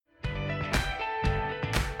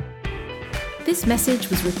This message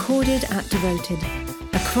was recorded at Devoted,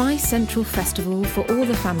 a ChristCentral festival for all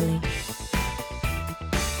the family.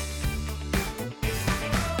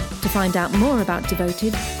 To find out more about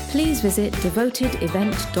Devoted, please visit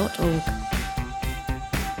devotedevent.org.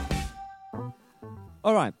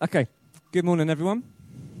 All right, okay. Good morning, everyone.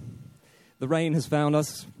 The rain has found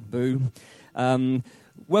us. Boo.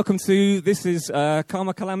 Welcome to, this is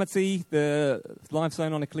Calamity, the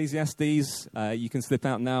LifeZone on Ecclesiastes. You can slip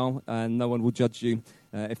out now and no one will judge you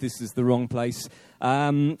if this is the wrong place.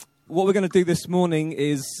 What we're going to do this morning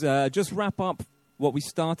is just wrap up what we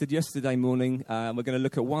started yesterday morning. We're going to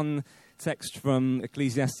look at one text from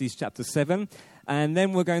Ecclesiastes chapter 7. And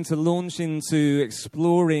then we're going to launch into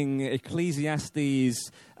exploring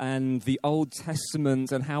Ecclesiastes and the Old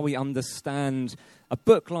Testament and how we understand a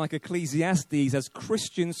book like Ecclesiastes as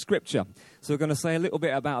Christian scripture. So we're going to say a little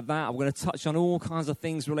bit about that. We're going to touch on all kinds of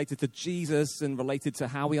things related to Jesus and related to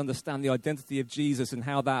how we understand the identity of Jesus and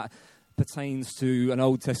how that pertains to an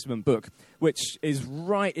Old Testament book, which is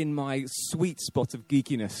right in my sweet spot of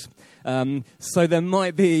geekiness. So there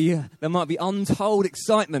might be untold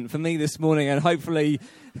excitement for me this morning, and hopefully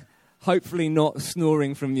not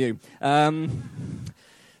snoring from you.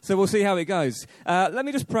 So we'll see how it goes. Let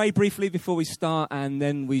me just pray briefly before we start, and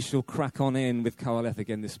then we shall crack on in with Koaleth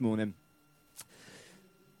again this morning.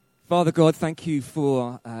 Father God, thank you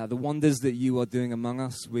for the wonders that you are doing among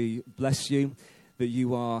us. We bless you that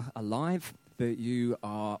you are alive, that you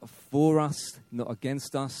are for us, not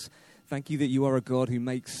against us. Thank you that you are a God who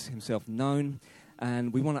makes himself known.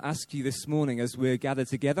 And we want to ask you this morning, as we're gathered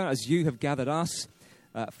together, as you have gathered us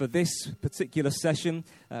for this particular session,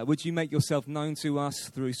 would you make yourself known to us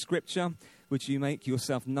through Scripture? Would you make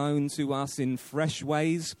yourself known to us in fresh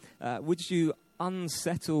ways? Would you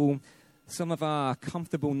unsettle some of our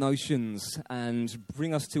comfortable notions and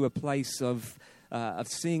bring us to a place of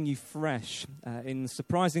seeing you fresh, in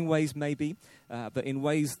surprising ways maybe, but in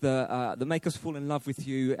ways that make us fall in love with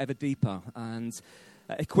you ever deeper. And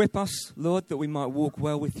equip us, Lord, that we might walk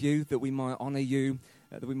well with you, that we might honor you,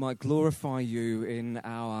 that we might glorify you in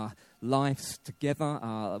our lives together,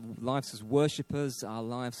 our lives as worshippers, our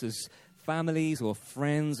lives as families or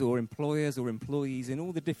friends or employers or employees, in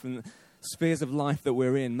all the different spheres of life that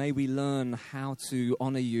we're in. May we learn how to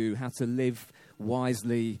honor you, how to live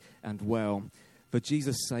wisely and well. For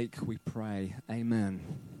Jesus' sake, we pray. Amen.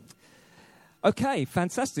 Okay,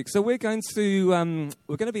 fantastic. So we're going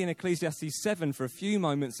to be in Ecclesiastes 7 for a few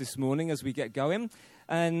moments this morning as we get going.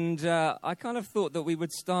 And I kind of thought that we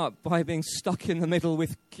would start by being stuck in the middle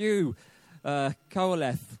with Q,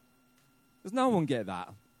 Koaleth. Does no one get that?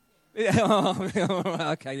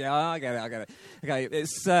 Okay, yeah, I get it. Okay,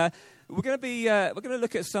 it's we're going to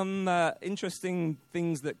look at some interesting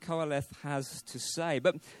things that Koaleth has to say.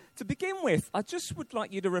 But to begin with, I just would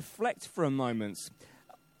like you to reflect for a moment.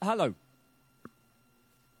 Hello.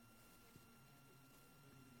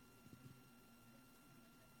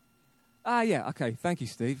 Yeah, okay. Thank you,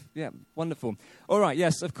 Steve. Yeah, wonderful. All right,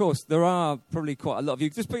 yes, of course. There are probably quite a lot of you.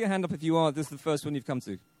 Just put your hand up if you are. This is the first one you've come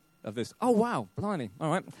to of this. Oh, wow. Blimey.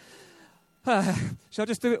 All right. Shall I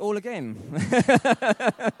just do it all again?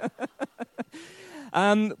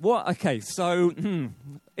 Okay, so in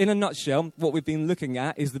a nutshell, what we've been looking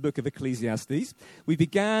at is the book of Ecclesiastes. We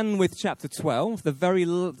began with chapter 12. The very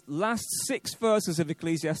last 6 verses of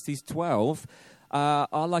Ecclesiastes 12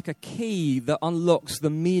 are like a key that unlocks the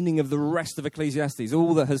meaning of the rest of Ecclesiastes,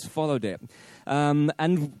 all that has followed it. And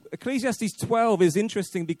Ecclesiastes 12 is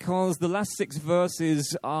interesting because the last 6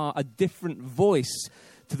 verses are a different voice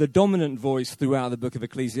to the dominant voice throughout the book of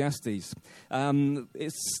Ecclesiastes.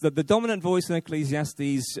 It's the dominant voice in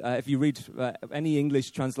Ecclesiastes. If you read any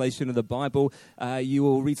English translation of the Bible, you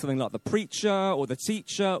will read something like the preacher or the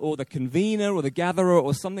teacher or the convener or the gatherer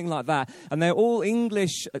or something like that. And they're all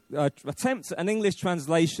English attempts at an English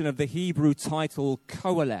translation of the Hebrew title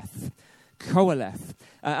Koaleth. Koaleth.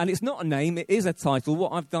 And it's not a name, it is a title.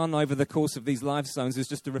 What I've done over the course of these LifeZones is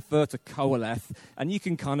just to refer to Koaleth. And you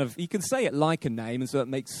can say it like a name, and so it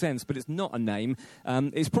makes sense, but it's not a name.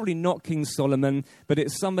 It's probably not King Solomon, but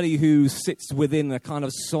it's somebody who sits within a kind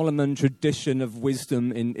of Solomon tradition of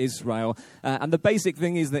wisdom in Israel. And the basic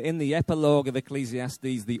thing is that in the epilogue of Ecclesiastes,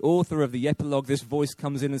 the author of the epilogue, this voice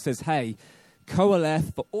comes in and says, hey,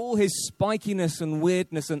 Koaleth, for all his spikiness and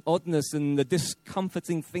weirdness and oddness and the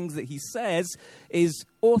discomforting things that he says, is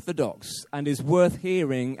orthodox and is worth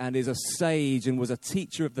hearing and is a sage and was a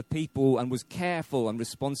teacher of the people and was careful and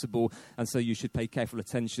responsible, and so you should pay careful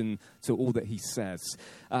attention to all that he says.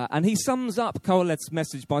 And he sums up Koaleth's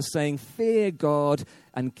message by saying, fear God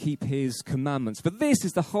and keep his commandments. For this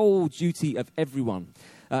is the whole duty of everyone.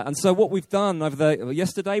 And so what we've done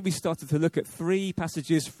yesterday, we started to look at 3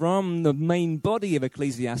 passages from the main body of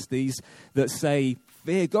Ecclesiastes that say,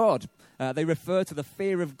 fear God. They refer to the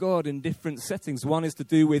fear of God in different settings. One is to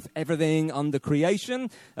do with everything under creation.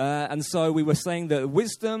 And so we were saying that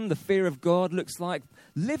wisdom, the fear of God, looks like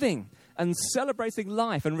living and celebrating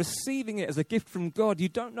life and receiving it as a gift from God. You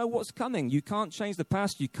don't know what's coming. You can't change the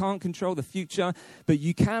past. You can't control the future. But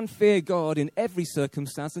you can fear God in every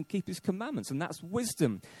circumstance and keep his commandments. And that's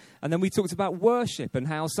wisdom. And then we talked about worship and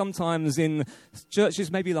how sometimes in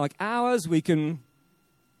churches maybe like ours, we can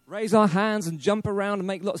raise our hands and jump around and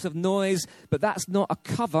make lots of noise, but that's not a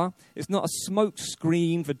cover. It's not a smoke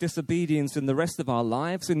screen for disobedience in the rest of our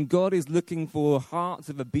lives. And God is looking for hearts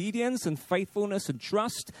of obedience and faithfulness and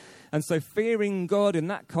trust. And so fearing God in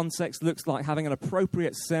that context looks like having an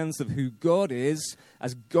appropriate sense of who God is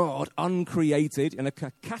as God, uncreated, in a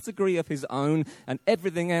category of his own, and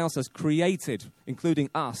everything else as created, including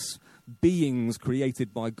us, beings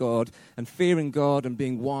created by God. And fearing God and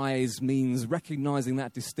being wise means recognizing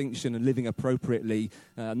that distinction and living appropriately,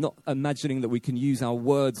 not imagining that we can use our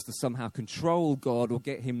words to somehow control God or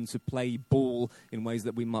get him to play ball in ways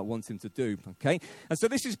that we might want him to do. Okay, and so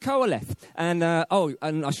this is Koheleth, and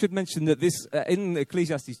and I should mention that this in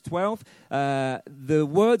Ecclesiastes 12, the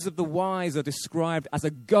words of the wise are described as a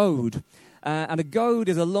goad. And a goad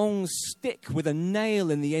is a long stick with a nail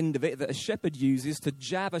in the end of it that a shepherd uses to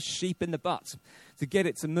jab a sheep in the butt, to get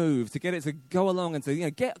it to move, to get it to go along and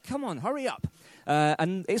to, come on, hurry up.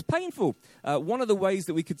 And it's painful. One of the ways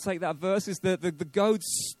that we could take that verse is that the goad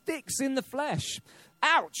sticks in the flesh.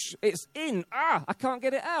 Ouch, it's in. I can't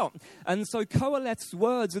get it out. And so Koheleth's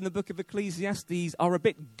words in the book of Ecclesiastes are a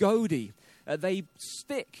bit goady. They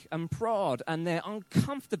stick and prod and they're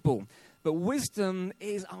uncomfortable. But wisdom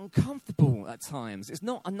is uncomfortable at times. It's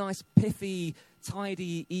not a nice, pithy,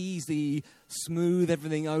 tidy, easy, smooth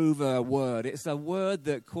everything over word. It's a word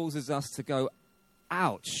that causes us to go,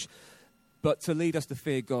 ouch, but to lead us to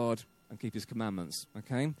fear God and keep his commandments,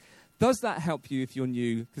 okay? Does that help you if you're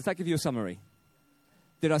new? Does that give you a summary?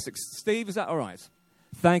 Steve, is that all right?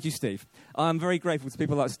 Thank you, Steve. I'm very grateful to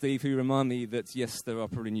people like Steve who remind me that, yes, there are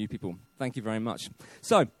probably new people. Thank you very much.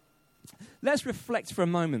 So, let's reflect for a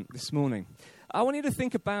moment this morning. I want you to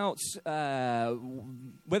think about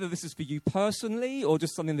whether this is for you personally or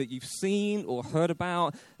just something that you've seen or heard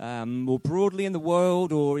about more broadly in the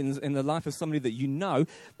world or in the life of somebody that you know.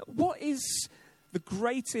 What is the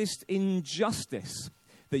greatest injustice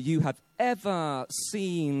that you have ever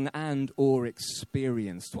seen and or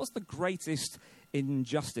experienced? What's the greatest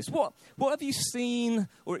injustice? What have you seen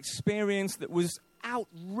or experienced that was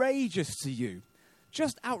outrageous to you?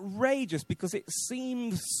 Just outrageous because it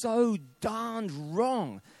seemed so darned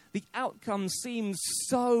wrong. The outcome seemed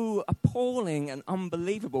so appalling and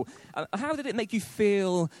unbelievable. How did it make you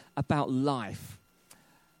feel about life?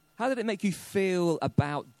 How did it make you feel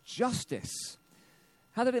about justice?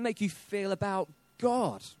 How did it make you feel about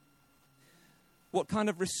God? What kind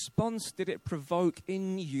of response did it provoke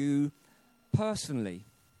in you personally?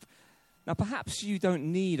 Now, perhaps you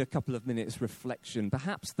don't need a couple of minutes reflection.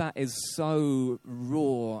 Perhaps that is so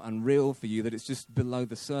raw and real for you that it's just below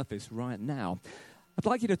the surface right now. I'd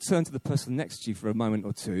like you to turn to the person next to you for a moment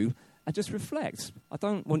or two and just reflect. I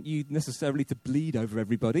don't want you necessarily to bleed over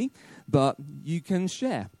everybody, but you can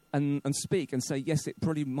share and speak and say, yes, it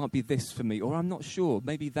probably might be this for me, or I'm not sure,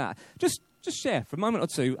 maybe that. Just share for a moment or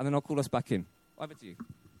two, and then I'll call us back in. Over to you.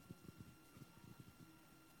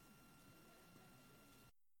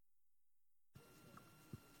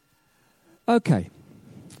 Okay,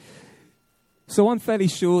 so I'm fairly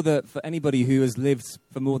sure that for anybody who has lived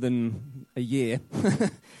for more than a year,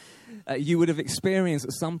 you would have experienced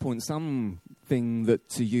at some point something that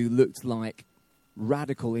to you looked like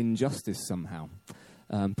radical injustice somehow.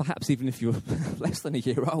 Perhaps even if you're less than a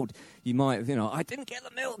year old, you might, I didn't get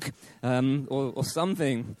the milk, or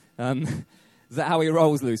something. Is that how he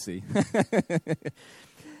rolls, Lucy?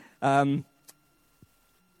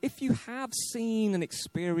 If you have seen and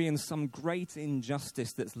experienced some great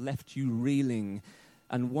injustice that's left you reeling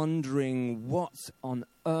and wondering what on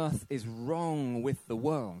earth is wrong with the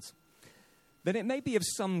world, then it may be of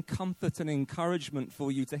some comfort and encouragement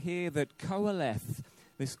for you to hear that Koheleth,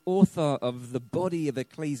 this author of the body of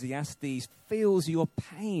Ecclesiastes, feels your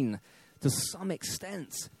pain to some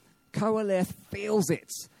extent. Koheleth feels it.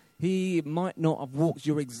 He might not have walked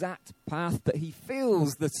your exact path, but he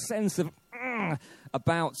feels the sense of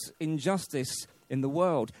about injustice in the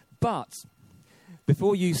world. But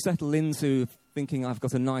before you settle into thinking I've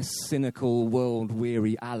got a nice, cynical,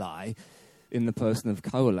 world-weary ally in the person of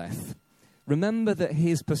Koheleth, remember that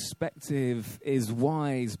his perspective is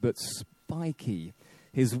wise but spiky.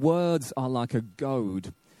 His words are like a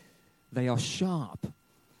goad. They are sharp.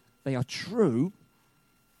 They are true.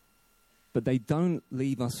 But they don't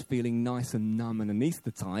leave us feeling nice and numb and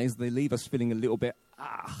anesthetized. They leave us feeling a little bit,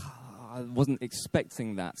 I wasn't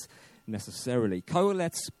expecting that necessarily.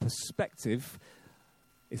 Qoheleth's perspective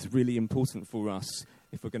is really important for us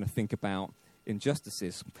if we're going to think about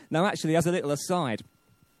injustices. Now, actually, as a little aside,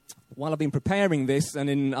 while I've been preparing this and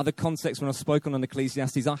in other contexts when I've spoken on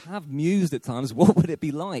Ecclesiastes, I have mused at times, what would it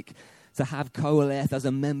be like to have Qoheleth as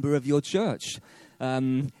a member of your church?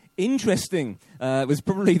 Interesting. It was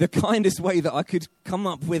probably the kindest way that I could come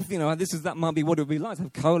up with, that might be what it would be like to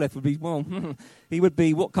have Qoheleth would be, he would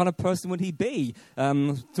be, what kind of person would he be?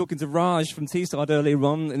 Talking to Raj from Teesside earlier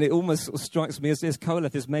on, and it almost sort of strikes me as this,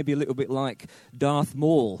 Qoheleth is maybe a little bit like Darth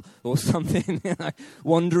Maul or something,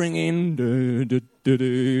 wandering in,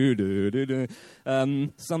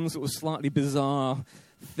 some sort of slightly bizarre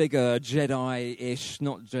figure, Jedi-ish,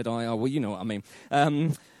 not Jedi, well, you know what I mean.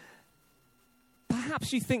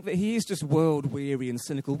 Perhaps you think that he is just world-weary and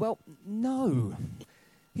cynical. Well, no.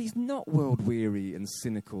 He's not world-weary and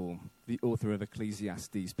cynical, the author of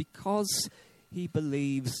Ecclesiastes, because he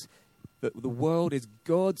believes that the world is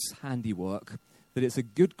God's handiwork, that it's a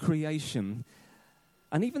good creation.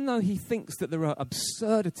 And even though he thinks that there are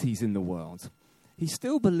absurdities in the world, he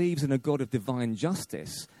still believes in a God of divine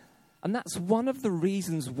justice. And that's one of the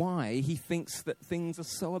reasons why he thinks that things are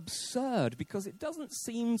so absurd, because it doesn't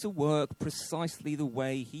seem to work precisely the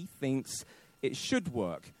way he thinks it should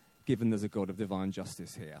work, given there's a God of divine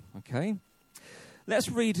justice here, okay? Let's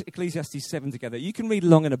read Ecclesiastes 7 together. You can read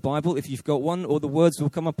along in a Bible if you've got one, or the words will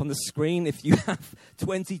come up on the screen. If you have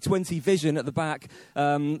 20/20 vision at the back,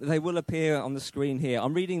 they will appear on the screen here.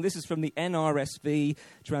 I'm reading, this is from the NRSV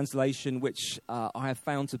translation, which I have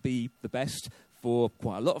found to be the best for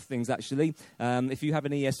quite a lot of things, actually. If you have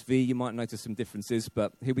an ESV, you might notice some differences,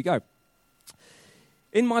 but here we go.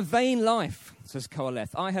 In my vain life, says Qoheleth,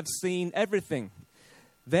 I have seen everything.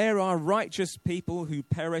 There are righteous people who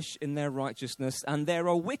perish in their righteousness, and there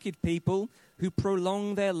are wicked people who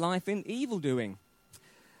prolong their life in evil-doing.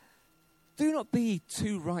 Do not be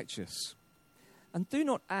too righteous, and do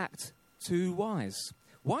not act too wise.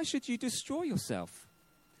 Why should you destroy yourself?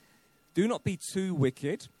 Do not be too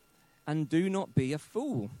wicked, and do not be a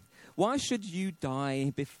fool. Why should you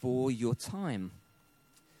die before your time?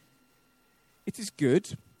 It is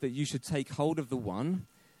good that you should take hold of the one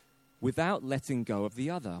without letting go of the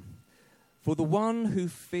other. For the one who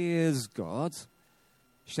fears God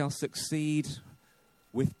shall succeed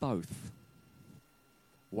with both.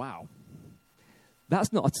 Wow.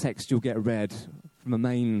 That's not a text you'll get read from a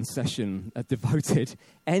main session at Devoted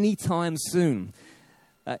anytime soon.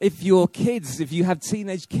 If you have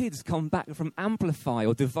teenage kids come back from Amplify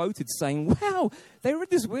or Devoted saying, wow, they read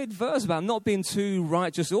this weird verse about not being too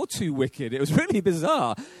righteous or too wicked. It was really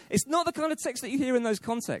bizarre. It's not the kind of text that you hear in those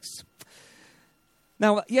contexts.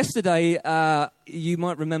 Now, yesterday, you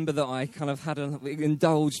might remember that I kind of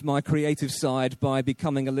indulged my creative side by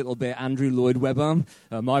becoming a little bit Andrew Lloyd Webber.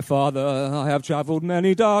 My Father, I have traveled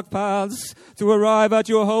many dark paths to arrive at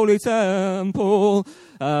your holy temple.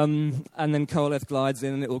 And then Qoheleth glides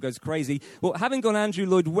in and it all goes crazy. Well, having gone Andrew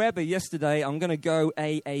Lloyd Webber yesterday, I'm going to go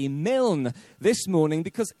A. Milne this morning,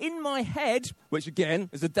 because in my head, which again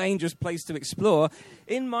is a dangerous place to explore,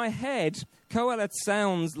 in my head, Qoheleth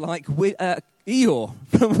sounds like Eeyore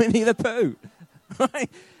from Winnie the Pooh,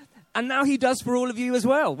 right? And now he does for all of you as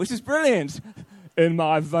well, which is brilliant. In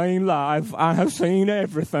my vain life, I have seen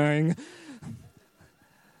everything.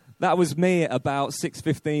 That was me at about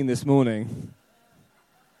 6:15 this morning.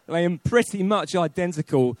 I am pretty much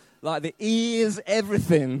identical, like the ears,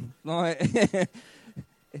 everything. Like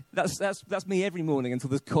that's me every morning until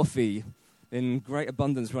there's coffee in great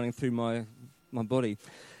abundance running through my body.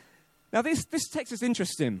 Now this text is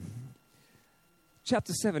interesting.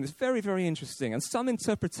 Chapter 7 is very, very interesting, and some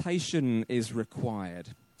interpretation is required.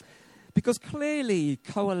 Because clearly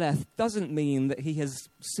Qoheleth doesn't mean that he has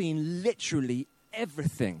seen literally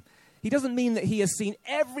everything. He doesn't mean that he has seen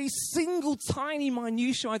every single tiny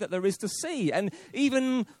minutiae that there is to see. And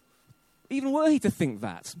even were he to think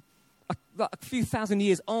that, a few thousand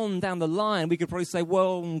years on down the line, we could probably say,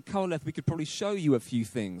 well, Qoheleth, we could probably show you a few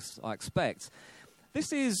things, I expect.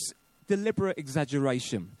 This is deliberate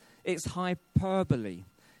exaggeration. It's hyperbole.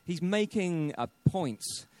 He's making a point.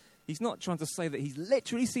 He's not trying to say that he's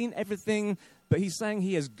literally seen everything, but he's saying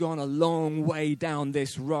he has gone a long way down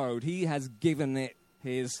this road. He has given it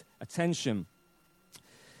his attention.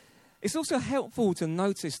 It's also helpful to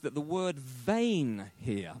notice that the word vain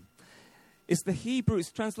here is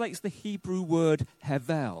it translates the Hebrew word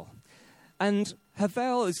hevel. And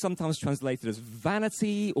Havel is sometimes translated as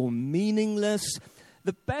vanity or meaningless.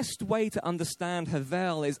 The best way to understand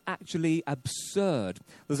Havel is actually absurd.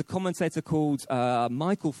 There's a commentator called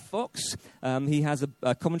Michael Fox. He has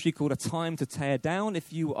a commentary called A Time to Tear Down.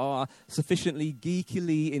 If you are sufficiently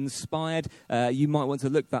geekily inspired, you might want to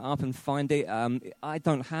look that up and find it. I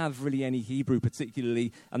don't have really any Hebrew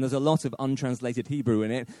particularly, and there's a lot of untranslated Hebrew in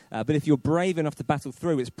it. But if you're brave enough to battle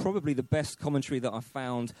through, it's probably the best commentary that I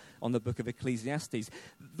found on the book of Ecclesiastes.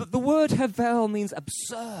 The word Havel means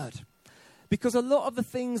absurd. Because a lot of the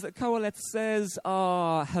things that Qoheleth says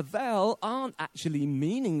are Havel aren't actually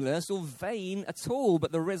meaningless or vain at all,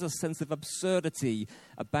 but there is a sense of absurdity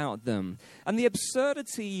about them. And the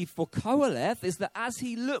absurdity for Qoheleth is that as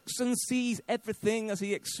he looks and sees everything, as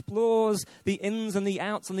he explores the ins and the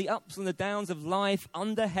outs and the ups and the downs of life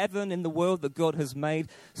under heaven in the world that God has made,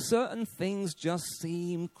 certain things just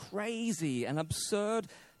seem crazy and absurd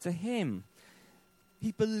to him.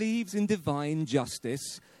 He believes in divine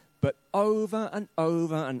justice, but over and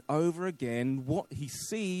over and over again, what he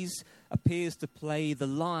sees appears to play the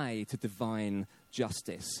lie to divine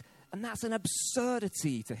justice. And that's an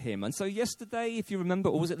absurdity to him. And so yesterday, if you remember,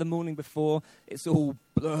 or was it the morning before, it's all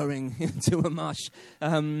blurring into a mush.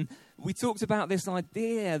 We talked about this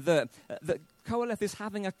idea that Qoheleth is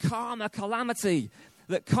having a karma calamity.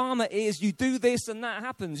 That karma is you do this and that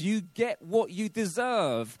happens. You get what you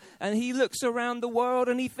deserve. And he looks around the world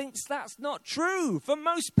and he thinks that's not true for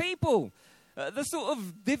most people. The sort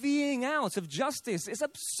of divvying out of justice is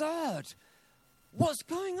absurd. What's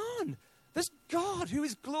going on? There's God who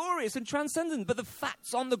is glorious and transcendent, but the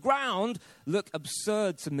facts on the ground look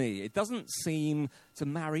absurd to me. It doesn't seem to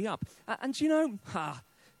marry up. And you know,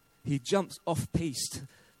 he jumps off-piste,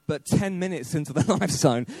 but 10 minutes into the life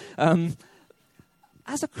zone.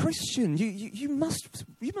 As a Christian, you must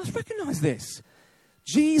recognize this.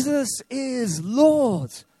 Jesus is Lord.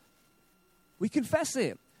 We confess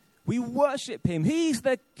it. We worship him. He's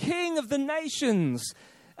the King of the nations.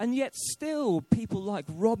 And yet still, people like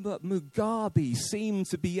Robert Mugabe seem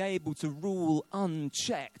to be able to rule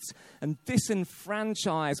unchecked and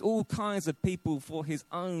disenfranchise all kinds of people for his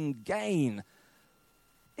own gain.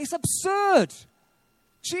 It's absurd.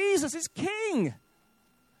 Jesus is King.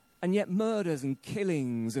 And yet murders and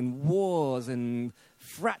killings and wars and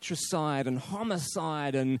fratricide and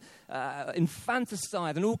homicide and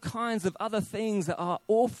infanticide and all kinds of other things that are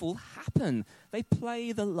awful happen. They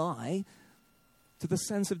play the lie to the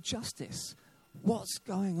sense of justice. What's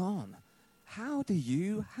going on? How do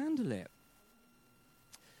you handle it?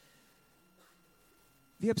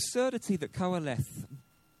 The absurdity that Qoheleth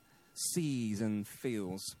sees and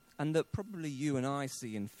feels, and that probably you and I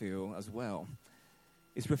see and feel as well,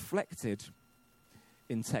 is reflected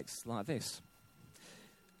in texts like this.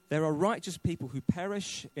 There are righteous people who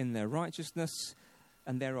perish in their righteousness,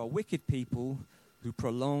 and there are wicked people who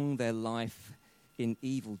prolong their life in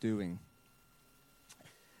evil doing.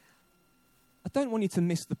 I don't want you to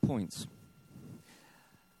miss the point.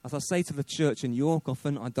 As I say to the church in York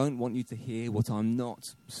often, I don't want you to hear what I'm not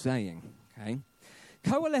saying, okay?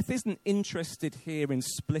 Qoheleth isn't interested here in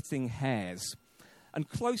splitting hairs and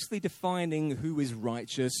closely defining who is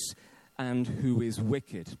righteous and who is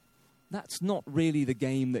wicked. That's not really the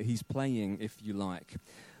game that he's playing, if you like.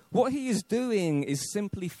 What he is doing is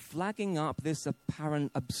simply flagging up this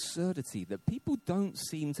apparent absurdity that people don't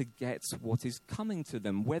seem to get what is coming to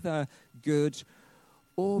them, whether good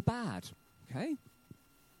or bad, okay?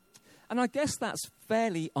 And I guess that's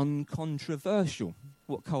fairly uncontroversial,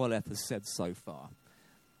 what Qoheleth has said so far.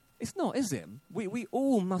 It's not, is it? We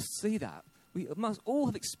all must see that. We must all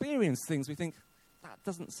have experienced things we think, that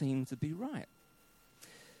doesn't seem to be right.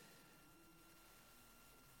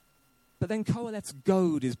 But then Qoheleth's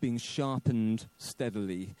goad is being sharpened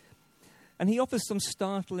steadily. And he offers some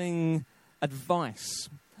startling advice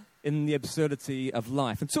in the absurdity of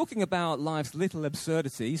life. And talking about life's little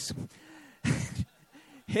absurdities,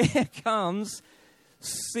 here comes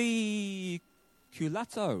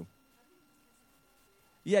culato.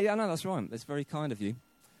 Yeah, no, that's right. That's very kind of you.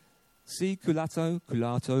 Culato,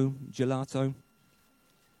 gelato.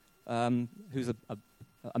 Who's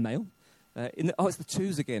a male? It's the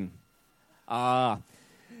twos again. On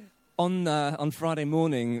Friday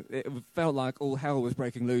morning, it felt like all hell was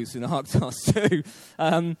breaking loose in Arctos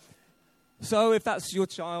 2. So if that's your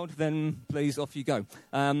child, then please, off you go.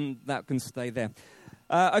 That can stay there.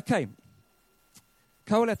 Okay.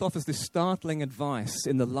 Qoheleth offers this startling advice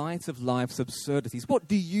in the light of life's absurdities. What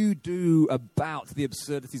do you do about the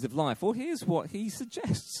absurdities of life? Well, here's what he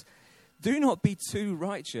suggests. Do not be too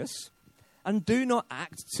righteous and do not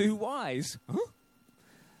act too wise. Huh?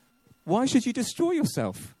 Why should you destroy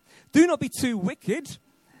yourself? Do not be too wicked,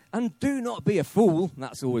 and do not be a fool.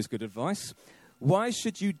 That's always good advice. Why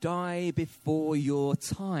should you die before your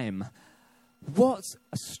time? What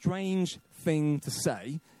a strange thing to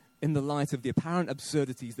say in the light of the apparent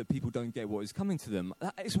absurdities that people don't get what is coming to them.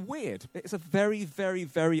 It's weird. It's a very, very,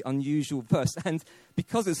 very unusual verse. And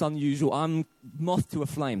because it's unusual, I'm moth to a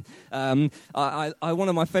flame. One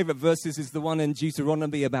of my favorite verses is the one in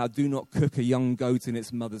Deuteronomy about do not cook a young goat in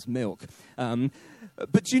its mother's milk.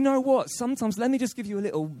 But you know what? Sometimes, let me just give you a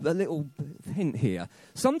little hint here.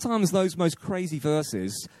 Sometimes those most crazy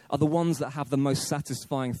verses are the ones that have the most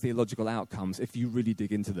satisfying theological outcomes if you really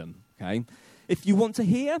dig into them, okay? If you want to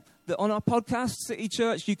hear that on our podcast, City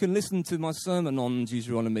Church, you can listen to my sermon on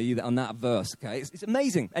Deuteronomy, on that verse, okay? It's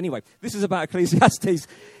amazing. Anyway, this is about Ecclesiastes.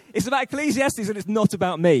 It's about Ecclesiastes and it's not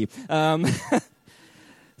about me.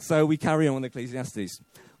 So we carry on with Ecclesiastes.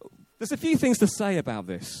 There's a few things to say about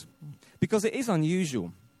this because it is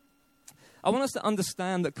unusual. I want us to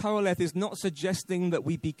understand that Qoheleth is not suggesting that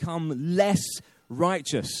we become less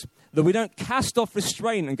righteous, that we don't cast off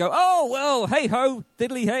restraint and go, oh, well, hey-ho,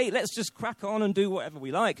 diddly-hey, let's just crack on and do whatever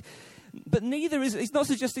we like. But he's not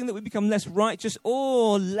suggesting that we become less righteous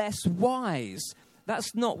or less wise.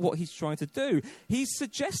 That's not what he's trying to do. He's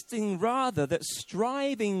suggesting rather that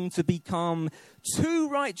striving to become too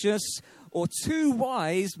righteous or too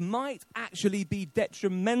wise might actually be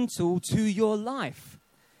detrimental to your life.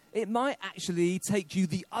 It might actually take you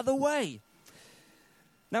the other way.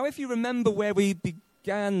 Now, if you remember where we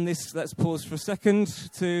began this, let's pause for a second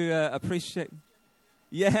to appreciate.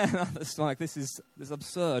 Yeah, that's like this is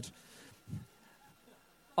absurd.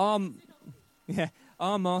 Armos,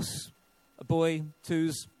 a boy,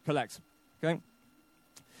 twos, collect. Okay.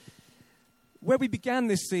 Where we began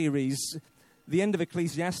this series, the end of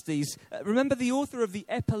Ecclesiastes. Remember, the author of the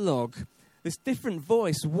epilogue. This different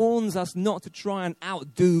voice warns us not to try and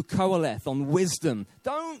outdo Qoheleth on wisdom.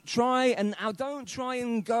 Don't try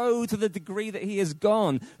and go to the degree that he has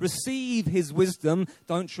gone. Receive his wisdom.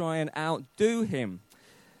 Don't try and outdo him.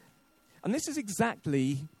 And this is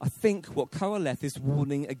exactly, I think, what Qoheleth is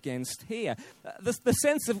warning against here. The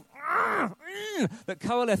sense of that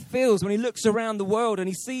Qoheleth feels when he looks around the world and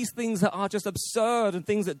he sees things that are just absurd and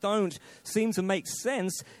things that don't seem to make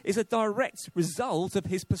sense is a direct result of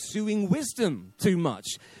his pursuing wisdom too much.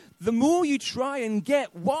 The more you try and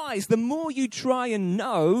get wise, the more you try and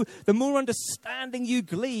know, the more understanding you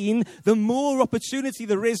glean, the more opportunity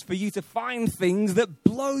there is for you to find things that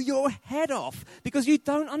blow your head off because you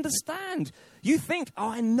don't understand. You think, oh,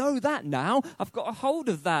 I know that now. I've got a hold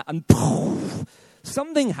of that. And poof,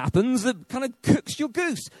 something happens that kind of cooks your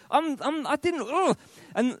goose. I didn't.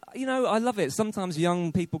 And, you know, I love it. Sometimes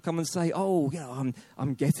young people come and say, oh, you know,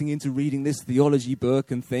 I'm getting into reading this theology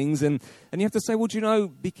book and things. And you have to say, well, do you know,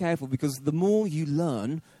 be careful because the more you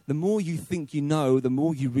learn, the more you think you know, the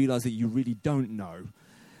more you realize that you really don't know.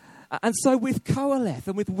 And so with Qoheleth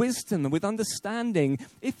and with wisdom and with understanding,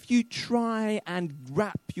 if you try and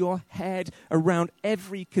wrap your head around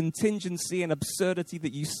every contingency and absurdity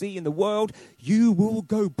that you see in the world, you will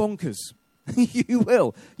go bonkers. You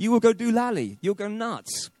will. You will go doolally. You'll go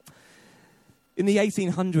nuts. In the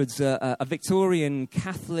 1800s, a Victorian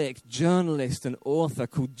Catholic journalist and author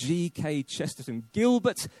called G.K. Chesterton,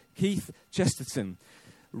 Gilbert Keith Chesterton,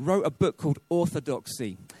 wrote a book called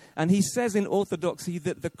Orthodoxy. And he says in Orthodoxy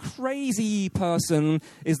that the crazy person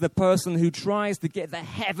is the person who tries to get the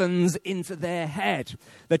heavens into their head.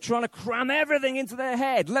 They're trying to cram everything into their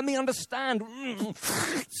head. Let me understand.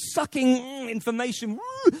 Sucking information,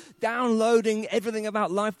 downloading everything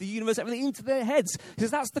about life, the universe, everything into their heads. He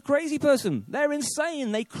says that's the crazy person. They're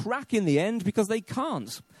insane. They crack in the end because they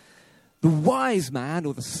can't. The wise man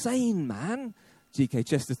or the sane man, G.K.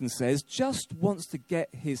 Chesterton says, just wants to get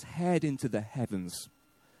his head into the heavens.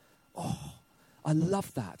 Oh, I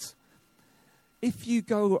love that. If you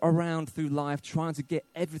go around through life trying to get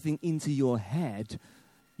everything into your head,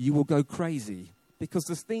 you will go crazy because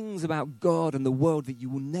there's things about God and the world that you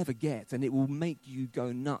will never get and it will make you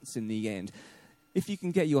go nuts in the end. If you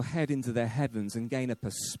can get your head into the heavens and gain a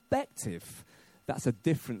perspective, that's a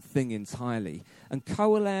different thing entirely. And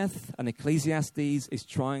Qoheleth and Ecclesiastes is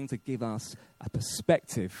trying to give us a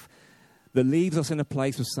perspective that leaves us in a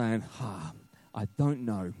place of saying, I don't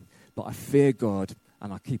know. But I fear God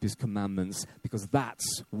and I keep his commandments because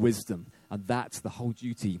that's wisdom and that's the whole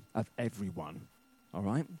duty of everyone. All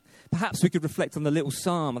right? Perhaps we could reflect on the little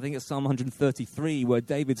psalm. I think it's Psalm 133 where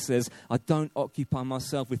David says, I don't occupy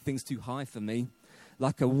myself with things too high for me.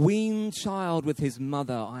 Like a weaned child with his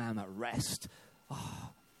mother, I am at rest.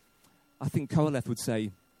 Oh, I think Qoheleth would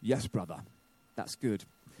say, yes, brother, that's good.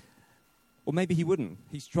 Or maybe he wouldn't.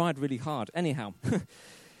 He's tried really hard. Anyhow,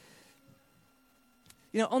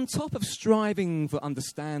 on top of striving for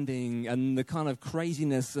understanding and the kind of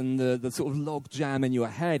craziness and the sort of log jam in your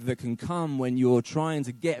head that can come when you're trying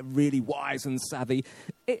to get really wise and savvy,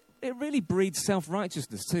 it really breeds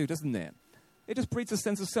self-righteousness too, doesn't it? It just breeds a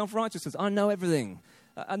sense of self-righteousness. I know everything.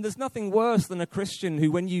 And there's nothing worse than a Christian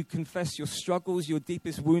who, when you confess your struggles, your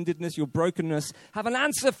deepest woundedness, your brokenness, have an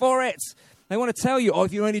answer for it. They want to tell you,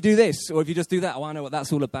 if you only do this, or if you just do that, I know what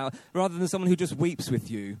that's all about, rather than someone who just weeps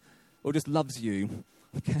with you or just loves you.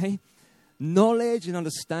 Okay? Knowledge and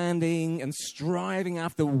understanding and striving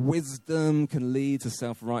after wisdom can lead to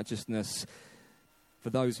self-righteousness for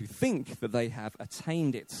those who think that they have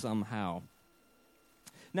attained it somehow.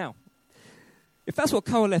 Now, if that's what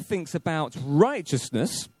Qoheleth thinks about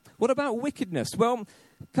righteousness, what about wickedness? Well,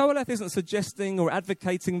 Qoheleth isn't suggesting or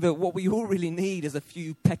advocating that what we all really need is a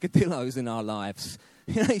few peccadillos in our lives.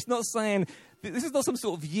 He's not saying, this is not some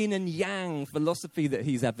sort of yin and yang philosophy that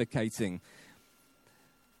he's advocating.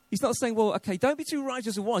 He's not saying, well, okay, don't be too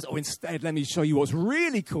righteous and wise. Instead, let me show you what's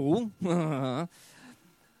really cool.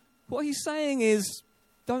 What he's saying is,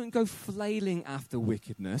 don't go flailing after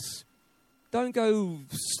wickedness. Don't go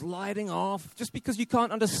sliding off just because you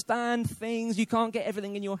can't understand things, you can't get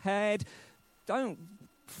everything in your head. Don't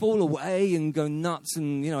fall away and go nuts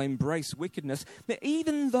and, embrace wickedness. But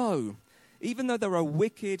even though there are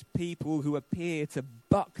wicked people who appear to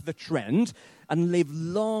buck the trend and live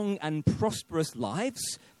long and prosperous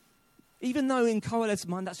lives, even though in Qoheleth's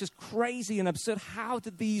mind that's just crazy and absurd, how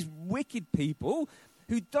do these wicked people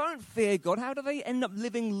who don't fear God, how do they end up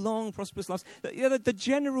living long, prosperous lives? The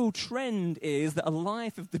general trend is that a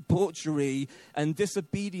life of debauchery and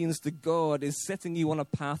disobedience to God is setting you on a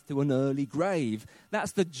path to an early grave.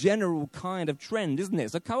 That's the general kind of trend, isn't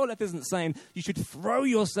it? So Qoheleth isn't saying you should throw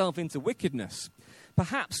yourself into wickedness.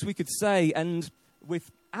 Perhaps we could say, and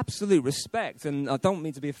with absolute respect, and I don't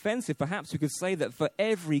mean to be offensive, perhaps we could say that for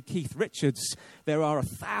every Keith Richards, there are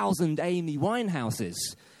 1,000 Amy Winehouses.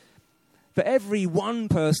 For every one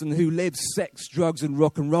person who lives sex, drugs, and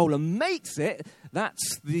rock and roll and makes it,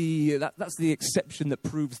 that's the exception that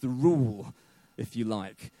proves the rule, if you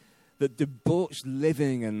like. That debauched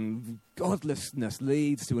living and godlessness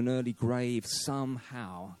leads to an early grave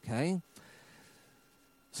somehow, okay?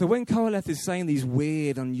 So when Qoheleth is saying these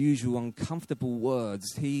weird, unusual, uncomfortable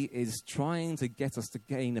words, he is trying to get us to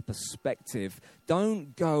gain a perspective.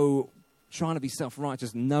 Don't go trying to be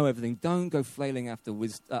self-righteous and know everything. Don't go flailing after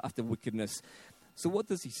wickedness. So what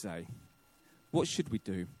does he say? What should we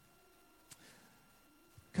do?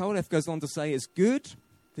 Qoheleth goes on to say, it's good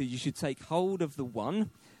that you should take hold of the one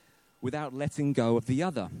without letting go of the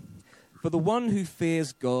other. For the one who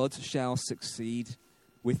fears God shall succeed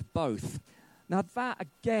with both. Now that,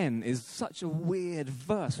 again, is such a weird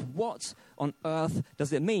verse. What on earth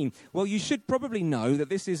does it mean? Well, you should probably know that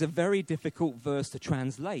this is a very difficult verse to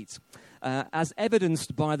translate, as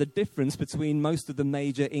evidenced by the difference between most of the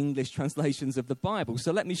major English translations of the Bible.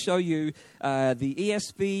 So let me show you the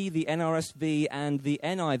ESV, the NRSV, and the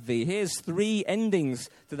NIV. Here's 3 endings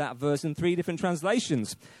to that verse in 3 different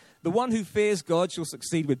translations. The one who fears God shall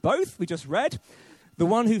succeed with both, we just read. The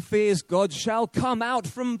one who fears God shall come out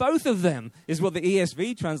from both of them, is what the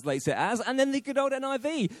ESV translates it as. And then the good old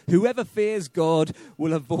NIV, whoever fears God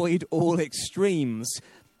will avoid all extremes.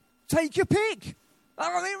 Take your pick.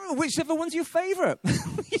 Whichever one's your favorite.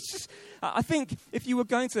 I think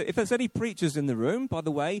if there's any preachers in the room, by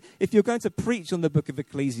the way, if you're going to preach on the book of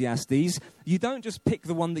Ecclesiastes, you don't just pick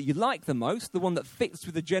the one that you like the most, the one that fits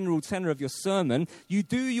with the general tenor of your sermon. You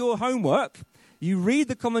do your homework. You read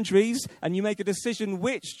the commentaries and you make a decision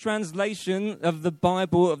which translation of the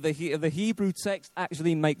Bible, of the Hebrew text,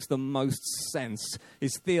 actually makes the most sense,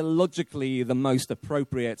 is theologically the most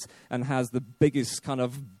appropriate and has the biggest kind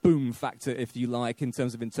of boom factor, if you like, in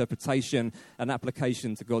terms of interpretation and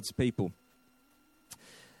application to God's people.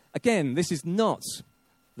 Again, this is not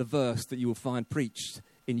the verse that you will find preached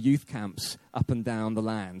in youth camps up and down the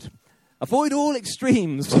land. Avoid all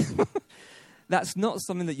extremes. That's not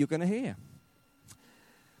something that you're going to hear.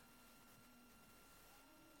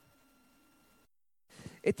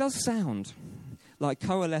 It does sound like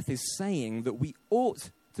Qoheleth is saying that we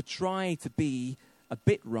ought to try to be a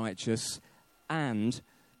bit righteous and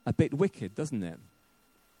a bit wicked, doesn't it?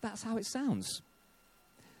 That's how it sounds.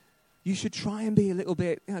 You should try and be a little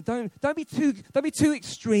bit, don't be too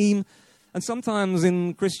extreme. And sometimes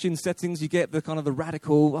in Christian settings you get the kind of the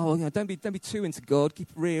radical, don't be too into God,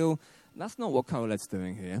 keep it real. That's not what Qoheleth's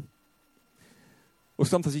doing here. Or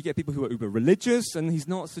sometimes you get people who are uber religious, and he's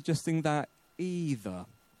not suggesting that either.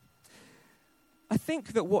 I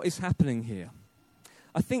think that what is happening here,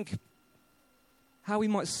 I think how we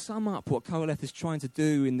might sum up what Koheleth is trying to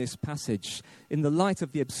do in this passage in the light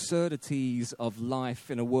of the absurdities of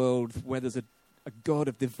life in a world where there's a God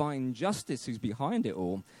of divine justice who's behind it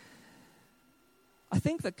all. I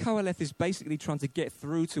think that Koheleth is basically trying to get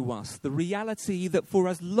through to us the reality that for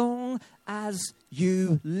as long as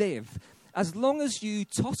you live, as long as you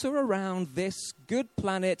totter around this good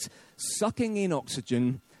planet sucking in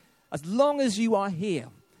oxygen, as long as you are here,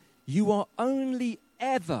 you are only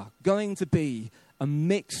ever going to be a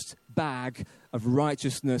mixed bag of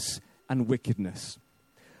righteousness and wickedness.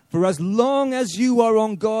 For as long as you are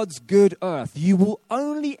on God's good earth, you will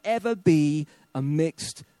only ever be a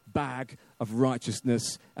mixed bag of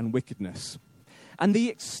righteousness and wickedness. And the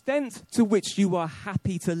extent to which you are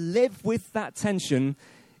happy to live with that tension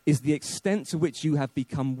is the extent to which you have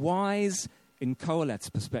become wise in Koheleth's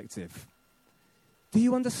perspective. Do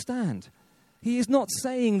you understand? He is not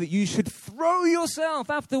saying that you should throw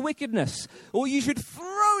yourself after wickedness or you should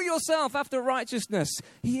throw yourself after righteousness.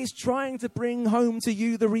 He is trying to bring home to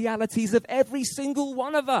you the realities of every single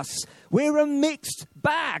one of us. We're a mixed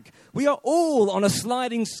bag. We are all on a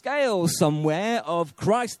sliding scale somewhere of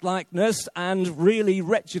Christ-likeness and really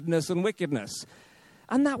wretchedness and wickedness.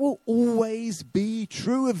 And that will always be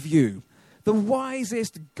true of you. The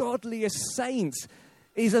wisest, godliest saint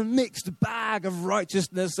is a mixed bag of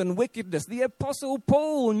righteousness and wickedness. The Apostle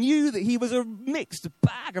Paul knew that he was a mixed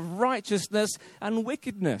bag of righteousness and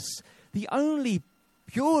wickedness. The only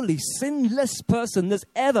purely sinless person there's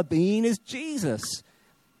ever been is Jesus.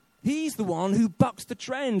 He's the one who bucks the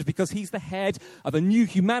trend because he's the head of a new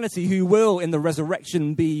humanity who will, in the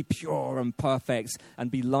resurrection, be pure and perfect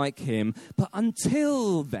and be like him. But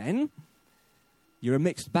until then, you're a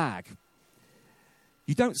mixed bag.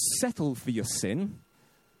 You don't settle for your sin,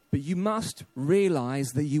 but you must realize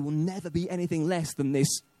that you will never be anything less than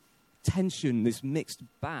this tension, this mixed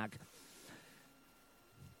bag.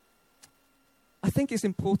 I think it's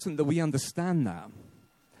important that we understand that.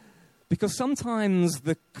 Because sometimes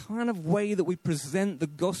the kind of way that we present the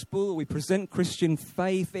gospel, we present Christian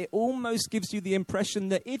faith, it almost gives you the impression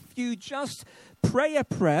that if you just pray a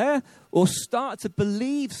prayer or start to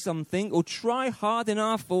believe something or try hard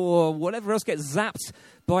enough or whatever else gets zapped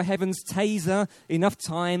by heaven's taser enough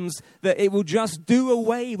times, that it will just do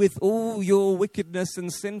away with all your wickedness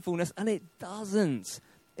and sinfulness. And it doesn't.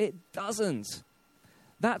 It doesn't.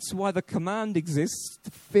 That's why the command exists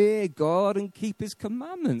to fear God and keep his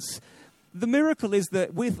commandments. The miracle is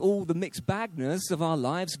that with all the mixed bagness of our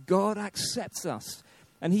lives, God accepts us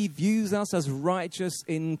and he views us as righteous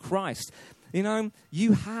in Christ. You know,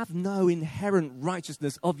 you have no inherent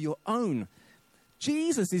righteousness of your own.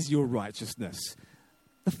 Jesus is your righteousness.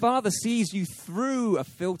 The Father sees you through a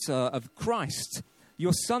filter of Christ.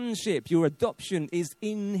 Your sonship, your adoption is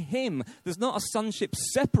in him. There's not a sonship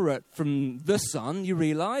separate from the Son, you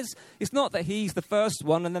realize. It's not that he's the first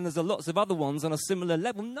one and then there's lots of other ones on a similar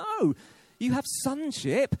level. No, you have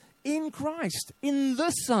sonship in Christ, in the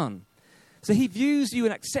Son. So he views you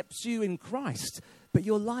and accepts you in Christ. But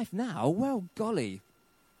your life now, well, golly,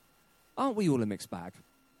 aren't we all a mixed bag?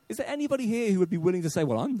 Is there anybody here who would be willing to say,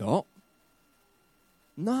 well, I'm not?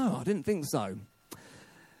 No, I didn't think so.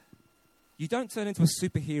 You don't turn into a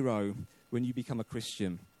superhero when you become a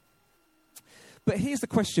Christian. But here's the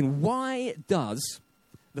question. Why does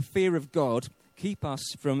the fear of God keep us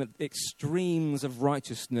from extremes of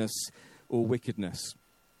righteousness or wickedness?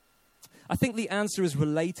 I think the answer is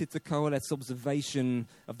related to Koheleth's observation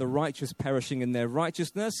of the righteous perishing in their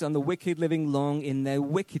righteousness and the wicked living long in their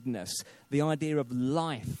wickedness. The idea of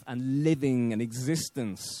life and living and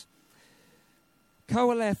existence.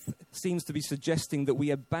 Koheleth seems to be suggesting that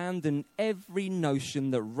we abandon every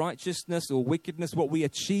notion that righteousness or wickedness, what we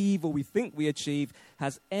achieve or we think we achieve,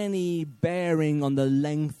 has any bearing on the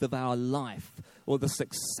length of our life or the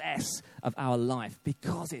success of our life,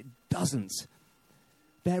 because it doesn't.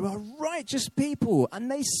 There are righteous people and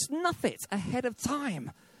they snuff it ahead of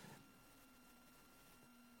time.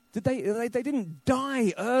 They didn't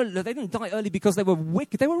die early. They didn't die early because they were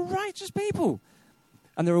wicked. They were righteous people.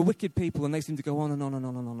 And there are wicked people, and they seem to go on and on and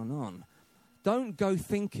on and on and on. Don't go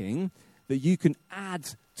thinking that you can add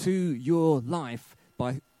to your life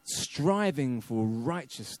by striving for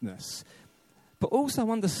righteousness. But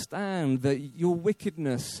also understand that your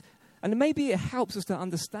wickedness, and maybe it helps us to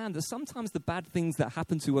understand that sometimes the bad things that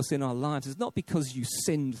happen to us in our lives is not because you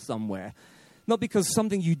sinned somewhere. Not because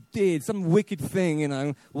something you did, some wicked thing, you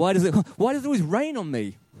know. Why does it always rain on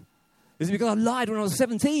me? Is it because I lied when I was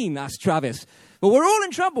 17? Asked Travis. Well, we're all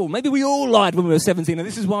in trouble. Maybe we all lied when we were 17, and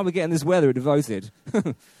this is why we're getting this weather at Devoted.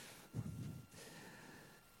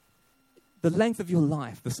 The length of your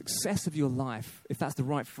life, the success of your life, if that's the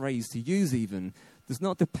right phrase to use even, does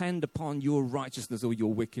not depend upon your righteousness or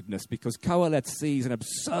your wickedness, because Qoheleth sees an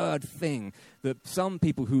absurd thing that some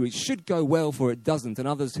people who it should go well for it doesn't, and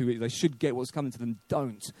others who they should get what's coming to them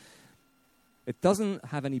don't. It doesn't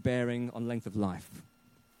have any bearing on length of life.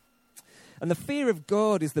 And the fear of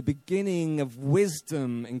God is the beginning of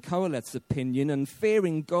wisdom, in Qoheleth's opinion, and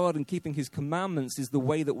fearing God and keeping his commandments is the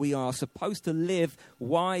way that we are supposed to live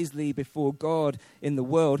wisely before God in the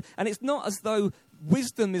world. And it's not as though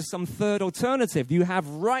wisdom is some third alternative. You have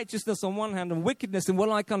righteousness on one hand and wickedness, and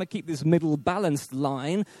I kind of keep this middle balanced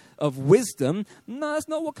line of wisdom. No, that's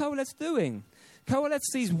not what Qoheleth's doing. Qoheleth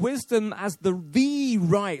sees wisdom as the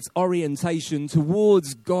right orientation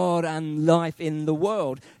towards God and life in the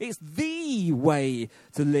world. It's the way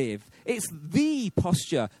to live. It's the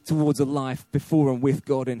posture towards a life before and with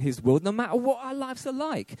God in his world, no matter what our lives are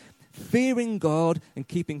like. Fearing God and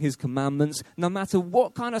keeping his commandments, no matter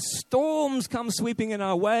what kind of storms come sweeping in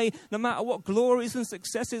our way, no matter what glories and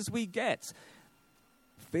successes we get.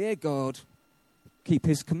 Fear God, keep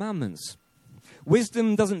his commandments.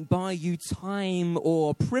 Wisdom doesn't buy you time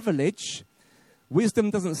or privilege. Wisdom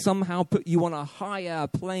doesn't somehow put you on a higher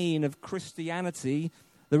plane of Christianity.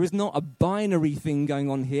 There is not a binary thing going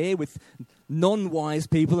on here with non-wise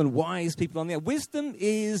people and wise people on the other. Wisdom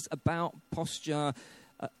is about posture,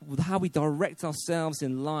 how we direct ourselves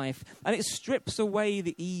in life, and it strips away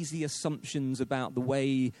the easy assumptions about the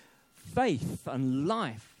way faith and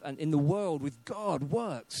life and in the world with God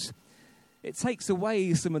works. It takes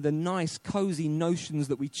away some of the nice, cozy notions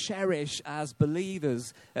that we cherish as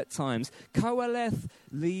believers at times. Qoheleth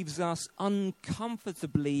leaves us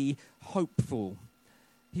uncomfortably hopeful.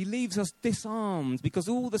 He leaves us disarmed because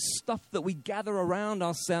all the stuff that we gather around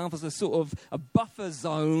ourselves as a sort of a buffer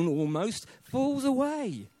zone almost falls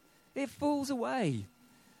away. It falls away.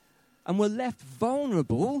 And we're left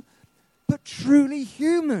vulnerable, but truly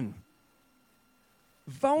human.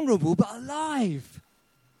 Vulnerable, but alive.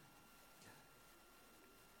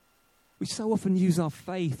 We so often use our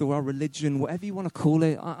faith or our religion, whatever you want to call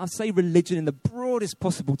it. I say religion in the broadest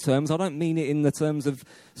possible terms. I don't mean it in the terms of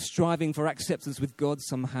striving for acceptance with God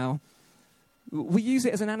somehow. We use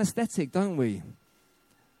it as an anesthetic, don't we?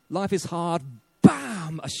 Life is hard.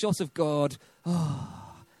 Bam! A shot of God.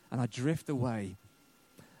 And I drift away.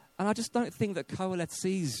 And I just don't think that Qoheleth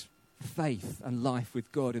sees faith and life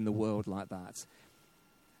with God in the world like that.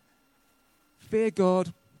 Fear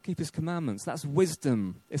God. Keep his commandments. That's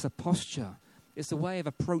wisdom. It's a posture. It's a way of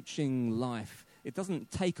approaching life. It doesn't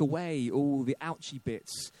take away all the ouchy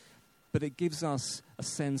bits, but it gives us a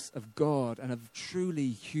sense of God and of truly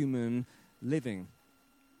human living.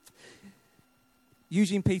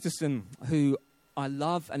 Eugene Peterson, who I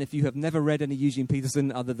love, and if you have never read any Eugene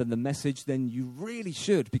Peterson other than The Message, then you really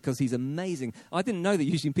should, because he's amazing. I didn't know that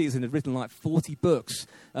Eugene Peterson had written like 40 books.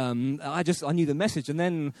 I knew The Message, and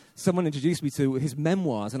then someone introduced me to his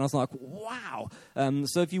memoirs, and I was like, wow.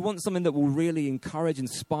 So if you want something that will really encourage,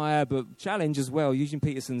 inspire, but challenge as well, Eugene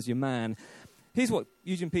Peterson's your man. Here's what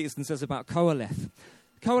Eugene Peterson says about Qoheleth.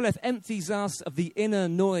 Qoheleth empties us of the inner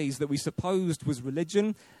noise that we supposed was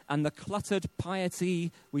religion and the cluttered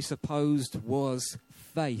piety we supposed was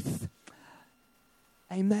faith.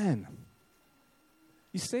 Amen.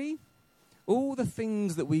 You see, all the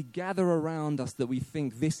things that we gather around us that we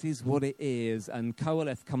think this is what it is, and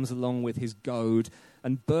Qoheleth comes along with his goad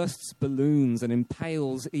and bursts balloons and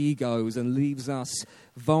impales egos and leaves us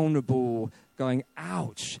vulnerable, going,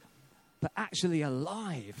 ouch, but actually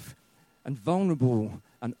alive and vulnerable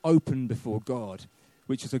and open before God,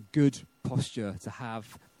 which is a good posture to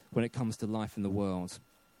have when it comes to life in the world.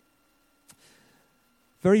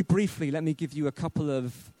 Very briefly, let me give you a couple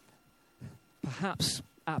of perhaps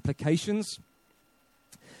applications.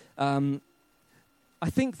 I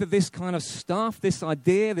think that this kind of stuff, this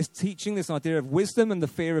idea, this teaching, this idea of wisdom and the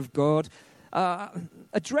fear of God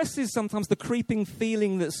addresses sometimes the creeping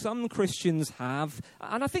feeling that some Christians have,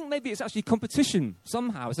 and I think maybe it's actually competition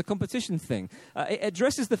somehow. It's a competition thing. It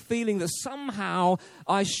addresses the feeling that somehow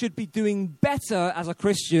I should be doing better as a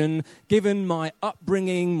Christian given my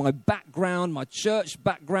upbringing, my background, my church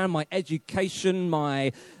background, my education,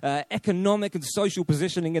 my economic and social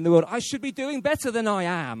positioning in the world. I should be doing better than I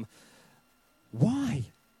am. Why?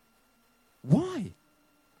 Why?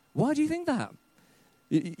 Why do you think that?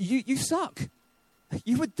 You suck.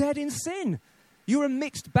 You were dead in sin. You're a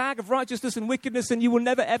mixed bag of righteousness and wickedness, and you will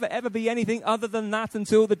never, ever, ever be anything other than that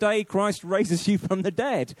until the day Christ raises you from the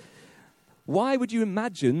dead. Why would you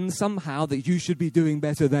imagine somehow that you should be doing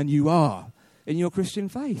better than you are in your Christian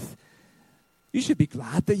faith? You should be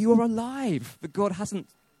glad that you are alive, that God hasn't...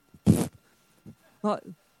 Like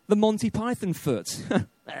the Monty Python foot.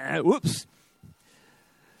 Whoops.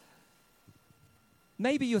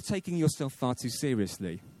 maybe you're taking yourself far too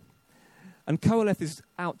seriously. And Koheleth is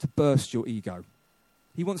out to burst your ego.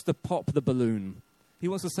 He wants to pop the balloon. He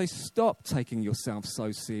wants to say, stop taking yourself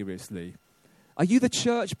so seriously. Are you the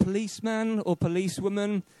church policeman or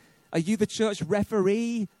policewoman? Are you the church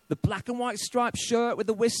referee? The black and white striped shirt with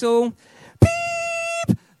the whistle?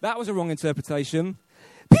 Beep! That was a wrong interpretation.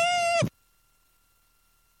 Beep!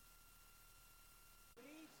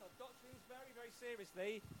 I've got things very, very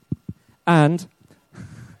seriously. And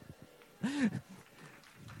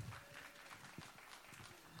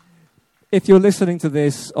if you're listening to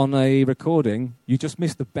this on a recording, you just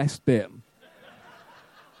missed the best bit.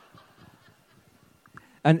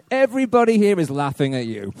 And everybody here is laughing at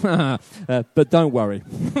you. But don't worry.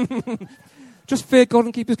 Just fear God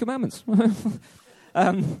and keep his commandments.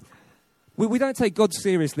 We don't take God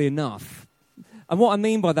seriously enough. And what I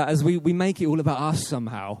mean by that is we make it all about us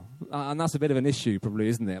somehow. And that's a bit of an issue, probably,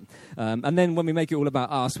 isn't it? And then when we make it all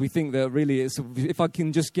about us, we think that really if I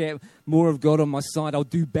can just get more of God on my side, I'll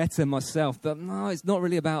do better myself. But no, it's not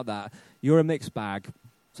really about that. You're a mixed bag.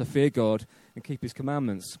 So fear God and keep his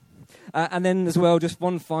commandments. And then as well, just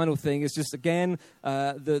one final thing is just, again,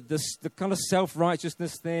 the kind of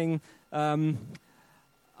self-righteousness thing.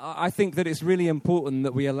 I think that it's really important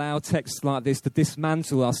that we allow texts like this to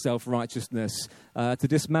dismantle our self-righteousness, to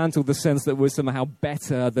dismantle the sense that we're somehow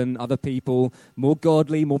better than other people, more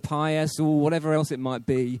godly, more pious, or whatever else it might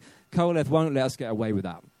be. Koheleth won't let us get away with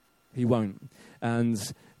that. He won't. And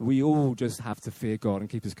we all just have to fear God and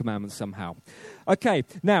keep his commandments somehow. Okay,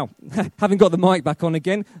 now, having got the mic back on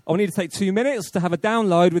again, I'll need to take 2 minutes to have a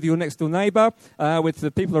download with your next door neighbour, with the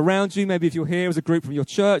people around you, maybe if you're here as a group from your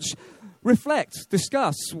church. Reflect,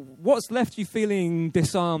 discuss, what's left you feeling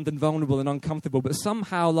disarmed and vulnerable and uncomfortable, but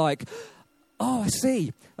somehow like, oh, I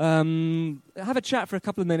see. Have a chat for a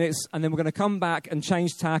couple of minutes, and then we're going to come back and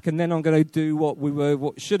change tack, and then I'm going to do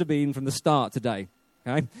what should have been from the start today.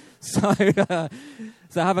 Okay, so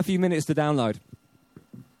have a few minutes to download.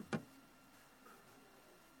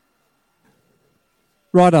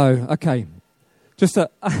 Righto, okay. Just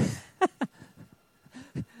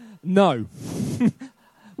no.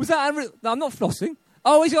 Was that? I'm not flossing.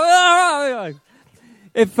 Oh, he's going.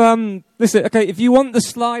 If listen, okay. If you want the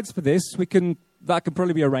slides for this, that can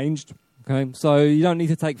probably be arranged. Okay, so you don't need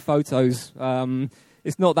to take photos.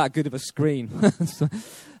 It's not that good of a screen. So,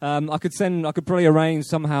 I could probably arrange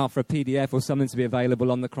somehow for a PDF or something to be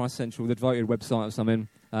available on the ChristCentral, the Devoted website or something.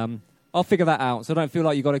 I'll figure that out. So don't feel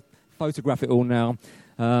like you've got to photograph it all now.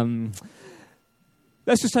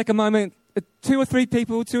 Let's just take a moment. 2 or 3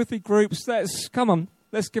 people, 2 or 3 groups. Let's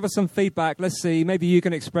give us some feedback. Let's see. Maybe you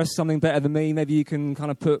can express something better than me. Maybe you can kind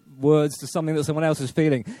of put words to something that someone else is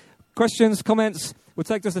feeling. Questions, comments? We'll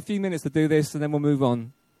take just a few minutes to do this, and then we'll move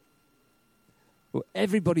on. Well,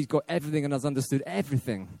 everybody's got everything and has understood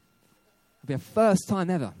everything. It'll be a first time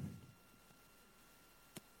ever.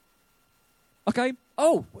 Okay.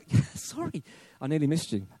 Oh, sorry. I nearly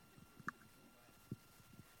missed you.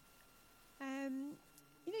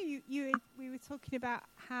 We were talking about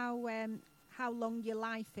how long your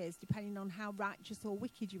life is, depending on how righteous or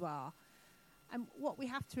wicked you are. And what we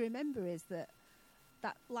have to remember is that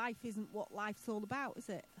life isn't what life's all about, is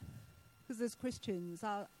it? Because as Christians,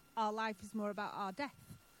 our life is more about our death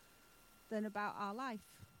than about our life.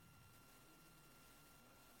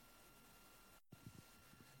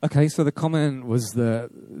 Okay, so the comment was that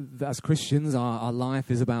as Christians, our life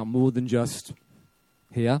is about more than just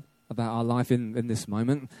here, about our life in this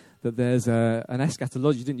moment, that there's an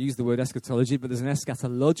eschatology. You didn't use the word eschatology, but there's an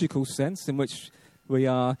eschatological sense in which we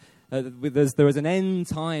are, there is an end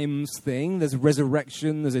times thing, there's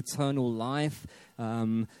resurrection, there's eternal life,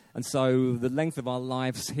 and so the length of our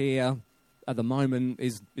lives here at the moment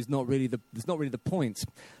is not really the point.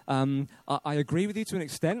 I agree with you to an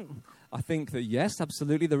extent. I think that yes,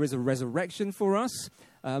 absolutely, there is a resurrection for us,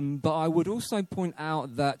 but I would also point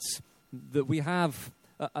out that we have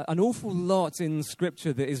an awful lot in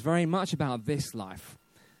Scripture that is very much about this life.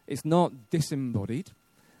 It's not disembodied,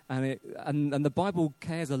 and the Bible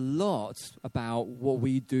cares a lot about what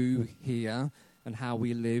we do here and how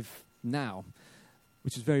we live now,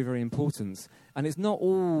 which is very, very important. And it's not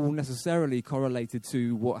all necessarily correlated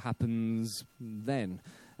to what happens then.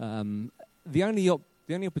 The only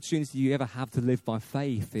opportunity you ever have to live by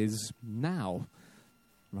faith is now,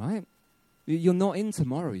 right? You're not in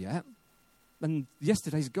tomorrow yet. And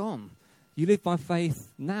yesterday's gone. You live by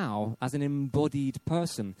faith now as an embodied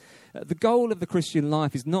person. The goal of the Christian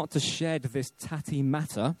life is not to shed this tatty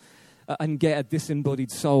matter and get a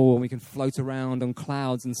disembodied soul and we can float around on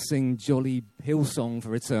clouds and sing jolly Hillsong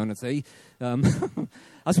for eternity.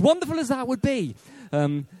 As wonderful as that would be.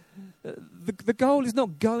 The goal is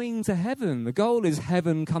not going to heaven. The goal is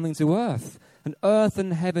heaven coming to earth, and earth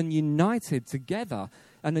and heaven united together,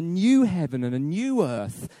 and a new heaven and a new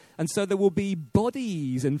earth. And so there will be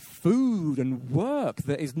bodies and food and work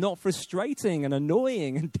that is not frustrating and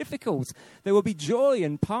annoying and difficult. There will be joy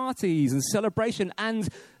and parties and celebration and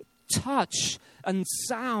touch and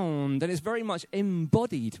sound, and it's very much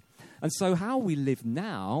embodied. And so how we live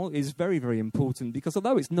now is very, very important, because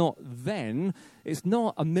although it's not then, it's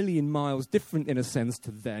not a million miles different in a sense to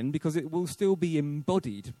then, because it will still be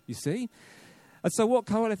embodied, you see? And so what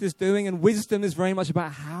Qoheleth is doing, and wisdom, is very much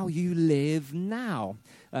about how you live now.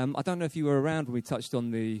 I don't know if you were around when we touched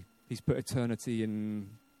on he's put eternity in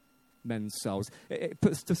men's souls.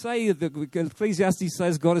 To say that Ecclesiastes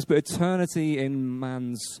says God has put eternity in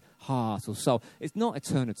man's heart or soul, it's not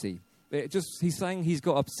eternity. He's saying he's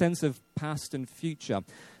got a sense of past and future.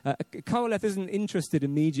 Qoheleth isn't interested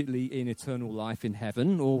immediately in eternal life in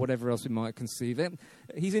heaven or whatever else we might conceive it.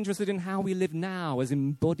 He's interested in how we live now as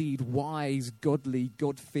embodied, wise, godly,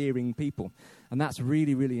 God-fearing people. And that's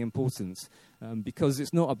really, really important, because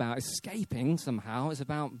it's not about escaping somehow. It's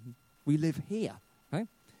about we live here. Okay?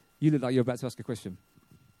 You look like you're about to ask a question.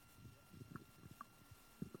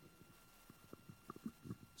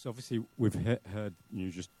 So obviously we've heard you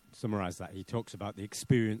just summarize that. He talks about the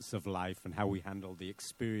experience of life and how we handle the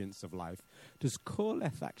experience of life. Does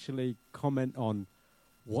Qoheleth actually comment on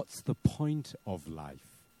what's the point of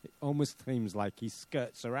life? It almost seems like he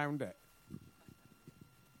skirts around it.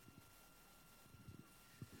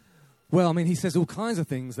 Well, I mean, he says all kinds of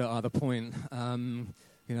things that are the point.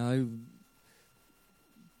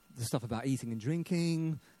 The stuff about eating and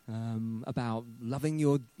drinking, about loving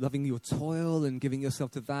your toil and giving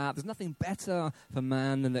yourself to that. There's nothing better for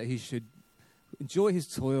man than that he should enjoy his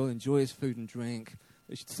toil, enjoy his food and drink.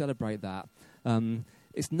 He should celebrate that.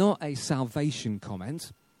 It's not a salvation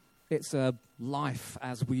comment. It's a life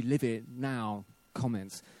as we live it now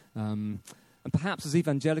comment. And perhaps as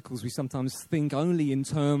evangelicals, we sometimes think only in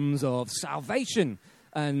terms of salvation.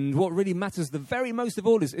 And what really matters the very most of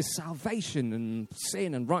all is salvation and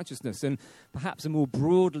sin and righteousness. And perhaps a more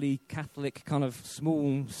broadly Catholic, kind of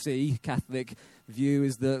small c Catholic view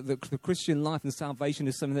is that the Christian life and salvation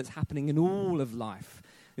is something that's happening in all of life.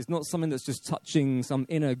 It's not something that's just touching some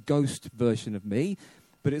inner ghost version of me,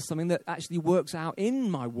 but it's something that actually works out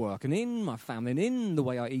in my work and in my family and in the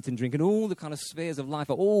way I eat and drink, and all the kind of spheres of life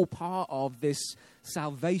are all part of this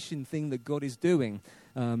salvation thing that God is doing.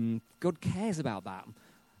 God cares about that.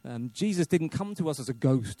 Jesus didn't come to us as a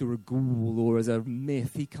ghost or a ghoul or as a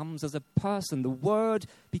myth. He comes as a person. The Word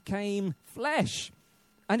became flesh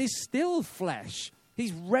and is still flesh.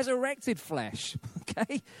 He's resurrected flesh,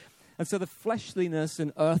 okay? And so the fleshliness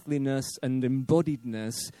and earthliness and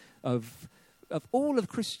embodiedness of all of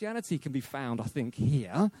Christianity can be found, I think,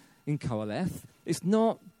 here in Qoheleth. It's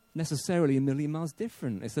not necessarily a million miles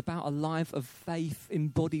different. It's about a life of faith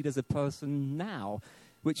embodied as a person now,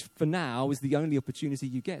 which for now is the only opportunity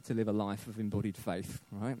you get to live a life of embodied faith,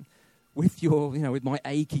 right? With with my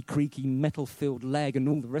achy, creaky, metal-filled leg and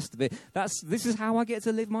all the rest of it. This is how I get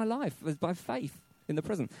to live my life, by faith in the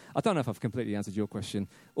present. I don't know if I've completely answered your question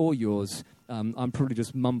or yours. I'm probably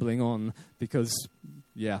just mumbling on because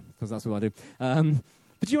that's what I do.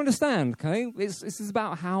 But you understand, okay? This is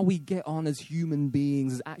about how we get on as human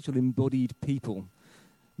beings, as actual embodied people,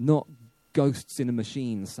 not ghosts in a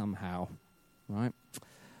machine somehow, right?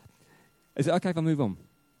 Is it okay if I move on?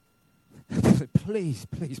 Please.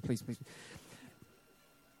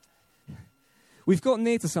 We've got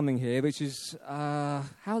near to something here, which is,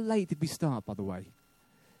 how late did we start, by the way?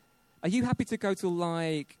 Are you happy to go till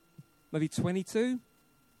maybe 22?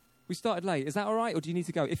 We started late. Is that all right, or do you need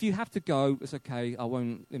to go? If you have to go, it's okay. I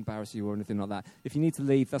won't embarrass you or anything like that. If you need to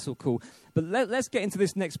leave, that's all cool. But let's get into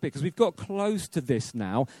this next bit, because we've got close to this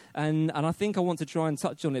now, and I think I want to try and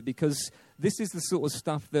touch on it, because this is the sort of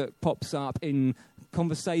stuff that pops up in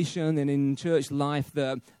conversation and in church life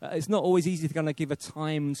that it's not always easy to kind of give a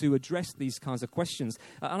time to address these kinds of questions.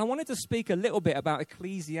 And I wanted to speak a little bit about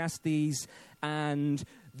Ecclesiastes and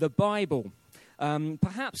the Bible.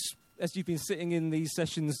 Perhaps as you've been sitting in these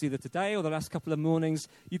sessions either today or the last couple of mornings,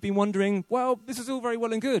 you've been wondering, well, this is all very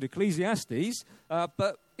well and good, Ecclesiastes,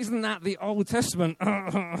 but isn't that the Old Testament?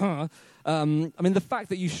 I mean, the fact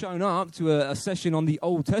that you've shown up to a session on the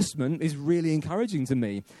Old Testament is really encouraging to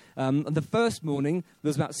me. The first morning, there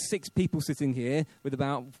was about 6 people sitting here with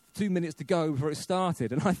about 2 minutes to go before it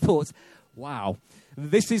started, and I thought, wow,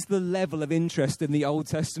 this is the level of interest in the Old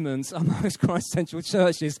Testament amongst ChristCentral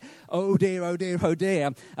churches. Oh dear, oh dear, oh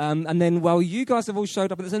dear. And then, well, you guys have all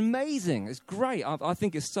showed up, and it's amazing. It's great. I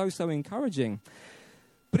think it's so encouraging.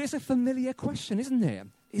 But it's a familiar question, isn't it?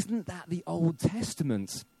 isn't that the Old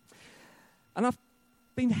Testament? And I've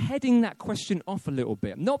been heading that question off a little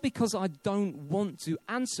bit. Not because I don't want to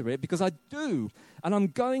answer it, because I do, and I'm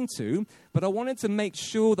going to, but I wanted to make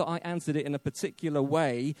sure that I answered it in a particular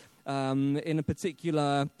way, in a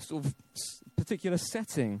particular particular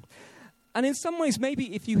setting. And in some ways,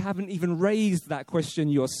 maybe if you haven't even raised that question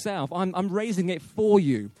yourself, I'm raising it for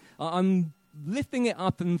you. I'm lifting it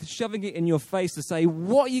up and shoving it in your face to say,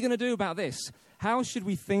 what are you going to do about this? How should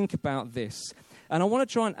we think about this? And I want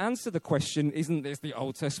to try and answer the question, isn't this the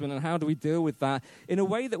Old Testament, and how do we deal with that, in a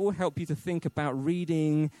way that will help you to think about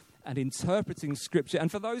reading and interpreting Scripture.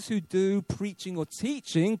 And for those who do preaching or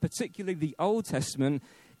teaching, particularly the Old Testament,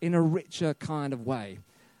 in a richer kind of way.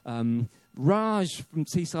 Raj from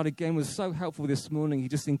Teesside again was so helpful this morning. He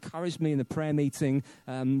just encouraged me in the prayer meeting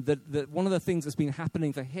that one of the things that's been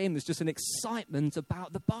happening for him is just an excitement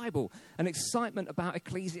about the Bible, an excitement about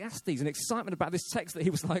Ecclesiastes, an excitement about this text that he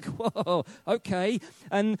was like, whoa, okay.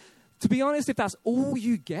 And to be honest, if that's all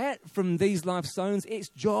you get from these LifeZones, it's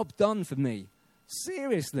job done for me.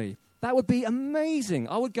 Seriously. That would be amazing.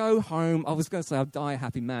 I would go home. I was going to say I'd die a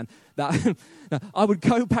happy man. I would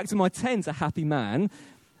go back to my tent a happy man,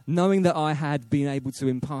 knowing that I had been able to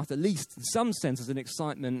impart, at least in some sense, an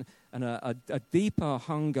excitement and a deeper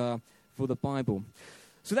hunger for the Bible.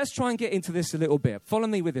 So let's try and get into this a little bit. Follow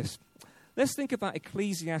me with this. Let's think about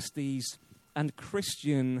Ecclesiastes and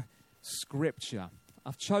Christian Scripture.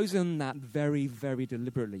 I've chosen that very, very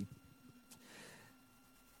deliberately.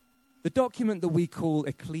 The document that we call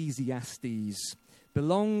Ecclesiastes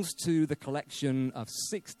belongs to the collection of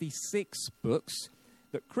 66 books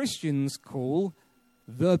that Christians call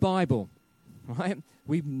the Bible, right?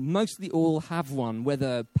 We mostly all have one,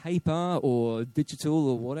 whether paper or digital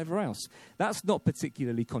or whatever else. That's not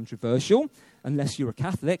particularly controversial, unless you're a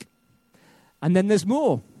Catholic. And then there's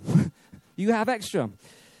more. You have extra.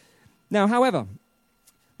 Now, however,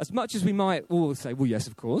 as much as we might all say, well, yes,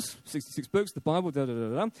 of course, 66 books, the Bible,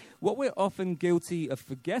 what we're often guilty of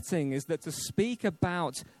forgetting is that to speak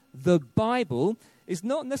about the Bible is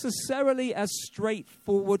not necessarily as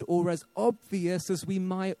straightforward or as obvious as we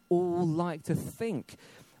might all like to think.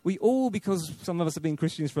 We all, because some of us have been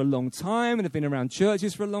Christians for a long time and have been around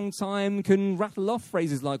churches for a long time, can rattle off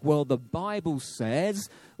phrases like, well, the Bible says,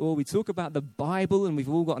 or we talk about the Bible and we've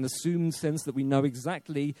all got an assumed sense that we know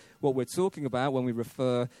exactly what we're talking about when we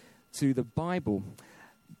refer to the Bible.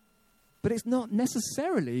 But it's not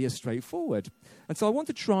necessarily as straightforward. And so I want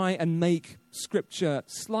to try and make Scripture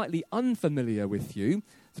slightly unfamiliar with you,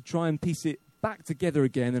 to try and piece it back together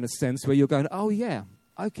again in a sense where you're going, oh yeah,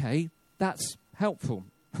 okay, that's helpful.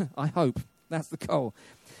 I hope that's the goal.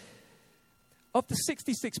 Of the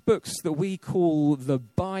 66 books that we call the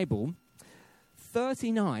Bible,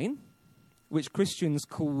 39, which Christians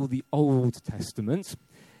call the Old Testament,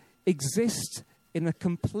 exist in a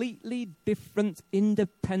completely different,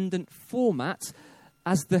 independent format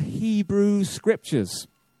as the Hebrew Scriptures.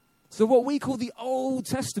 So what we call the Old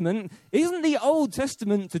Testament isn't the Old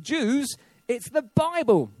Testament to Jews, it's the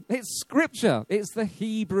Bible, it's Scripture, it's the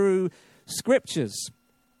Hebrew Scriptures.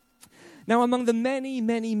 Now, among the many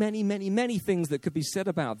things that could be said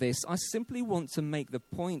about this, I simply want to make the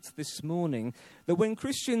point this morning that when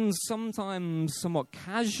Christians sometimes somewhat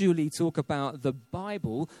casually talk about the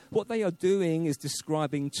Bible, what they are doing is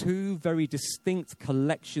describing two very distinct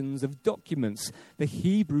collections of documents, the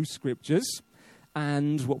Hebrew Scriptures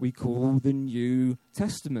and what we call the New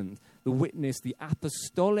Testament, the witness, the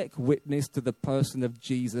apostolic witness to the person of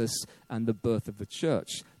Jesus and the birth of the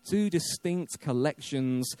church. Two distinct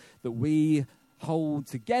collections that we hold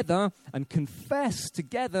together and confess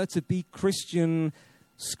together to be Christian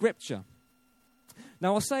Scripture.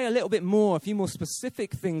 Now, I'll say a little bit more, a few more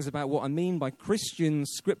specific things about what I mean by Christian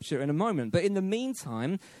Scripture in a moment. But in the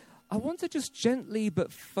meantime, I want to just gently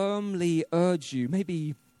but firmly urge you,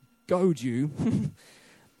 maybe goad you,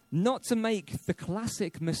 not to make the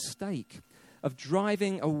classic mistake of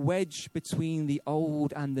driving a wedge between the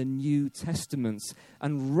Old and the New Testaments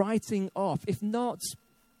and writing off, if not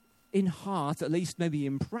in heart, at least maybe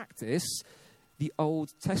in practice, the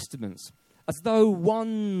Old Testament. As though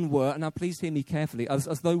one were, and now please hear me carefully, as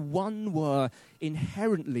though one were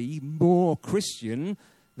inherently more Christian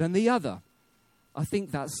than the other. I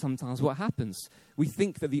think that's sometimes what happens. We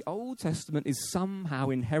think that the Old Testament is somehow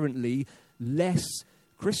inherently less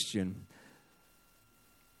Christian.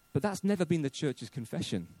 But that's never been the church's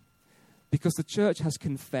confession, because the church has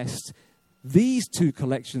confessed these two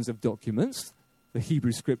collections of documents, the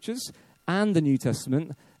Hebrew Scriptures and the New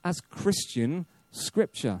Testament, as Christian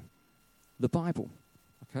Scripture, the Bible.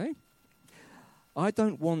 Okay? I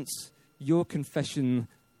don't want your confession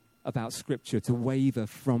about Scripture to waver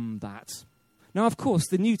from that. Now, of course,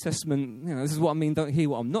 the New Testament, this is what I mean, don't hear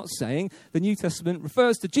what I'm not saying. The New Testament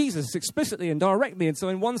refers to Jesus explicitly and directly, and so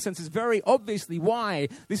in one sense it's very obviously why.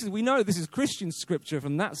 We know this is Christian Scripture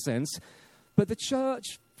from that sense, but the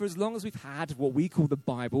church, for as long as we've had what we call the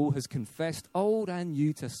Bible, has confessed Old and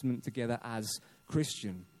New Testament together as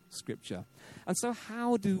Christian Scripture. And so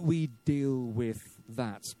how do we deal with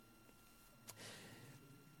that?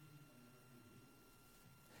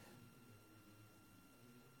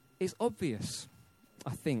 It's obvious,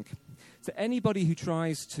 I think, to anybody who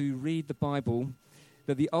tries to read the Bible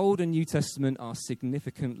that the Old and New Testament are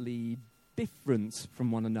significantly different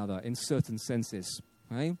from one another in certain senses.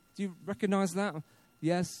 Right? Do you recognize that?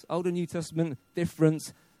 Yes, Old and New Testament,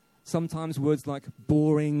 different. Sometimes words like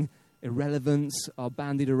boring, irrelevant are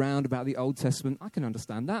bandied around about the Old Testament. I can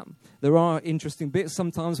understand that. There are interesting bits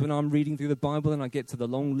sometimes when I'm reading through the Bible and I get to the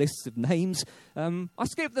long lists of names. I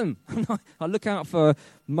skip them. I look out for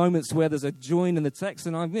moments where there's a join in the text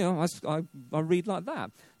and I read like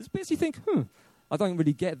that. There's bits you think, I don't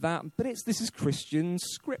really get that, but this is Christian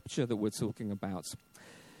Scripture that we're talking about.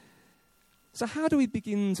 So how do we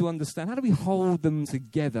begin to understand? How do we hold them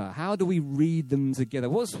together? How do we read them together?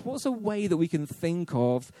 What's a way that we can think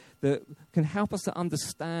of that can help us to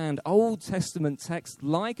understand Old Testament texts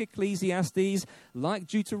like Ecclesiastes, like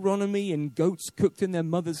Deuteronomy and goats cooked in their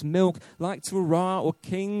mother's milk, like Torah or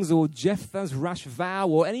Kings or Jephthah's rash vow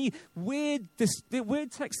or any weird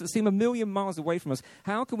texts that seem a million miles away from us?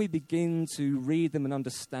 How can we begin to read them and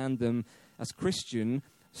understand them as Christian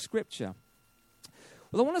Scripture?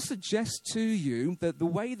 Well, I want to suggest to you that the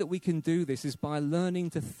way that we can do this is by learning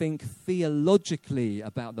to think theologically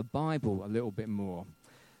about the Bible a little bit more.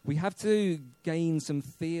 We have to gain some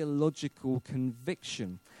theological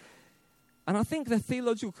conviction. And I think the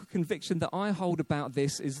theological conviction that I hold about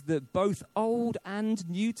this is that both Old and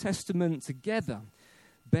New Testament together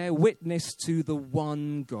bear witness to the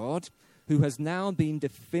one God who has now been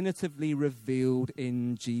definitively revealed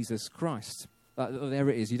in Jesus Christ. There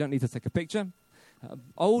it is. You don't need to take a picture.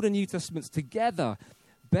 Old and New Testaments together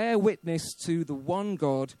bear witness to the one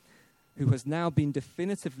God who has now been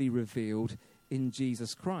definitively revealed in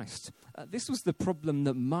Jesus Christ. This was the problem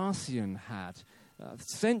that Marcion had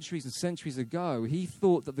centuries and centuries ago. He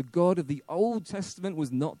thought that the God of the Old Testament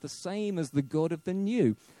was not the same as the God of the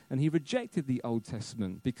New, and he rejected the Old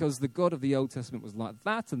Testament because the God of the Old Testament was like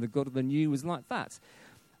that and the God of the New was like that.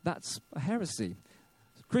 That's a heresy.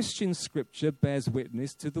 Christian Scripture bears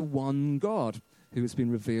witness to the one God who has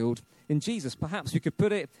been revealed in Jesus. Perhaps you could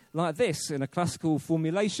put it like this in a classical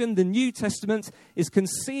formulation. The New Testament is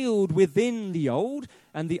concealed within the Old,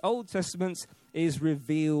 and the Old Testament is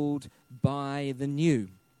revealed by the New.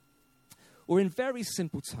 Or in very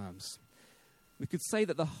simple terms, we could say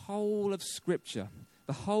that the whole of Scripture,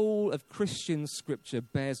 the whole of Christian Scripture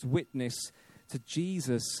bears witness to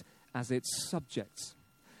Jesus as its subject.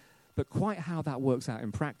 But quite how that works out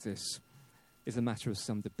in practice is a matter of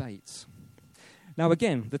some debate. Now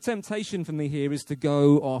again, the temptation for me here is to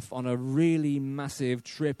go off on a really massive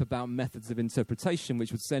trip about methods of interpretation,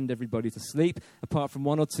 which would send everybody to sleep, apart from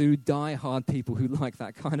one or two die-hard people who like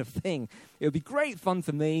that kind of thing. It would be great fun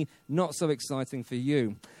for me, not so exciting for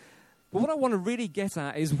you. But what I want to really get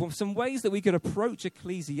at is some ways that we could approach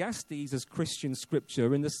Ecclesiastes as Christian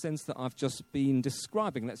Scripture in the sense that I've just been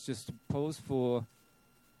describing. Let's just pause for...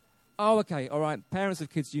 Oh, okay, all right. Parents of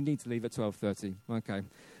kids, you need to leave at 12:30. Okay.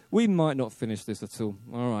 We might not finish this at all.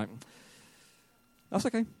 All right. That's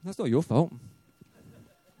okay. That's not your fault.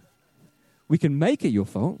 We can make it your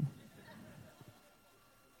fault.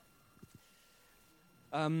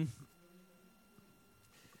 To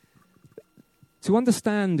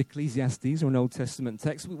understand Ecclesiastes or an Old Testament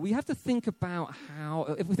text, we have to think about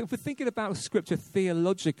how, if we're thinking about Scripture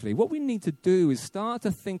theologically, what we need to do is start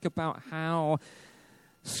to think about how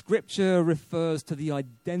Scripture refers to the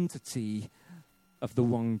identity of the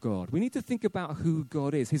one God. We need to think about who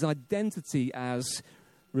God is, his identity as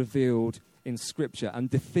revealed in Scripture, and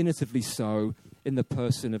definitively so in the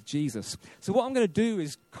person of Jesus. So what I'm going to do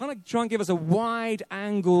is kind of try and give us a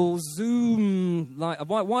wide-angle zoom, like a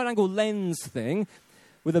wide-angle lens thing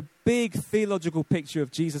with a big theological picture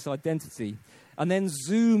of Jesus' identity, and then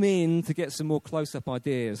zoom in to get some more close-up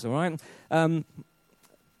ideas, all right?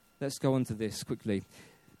 Let's go on to this quickly.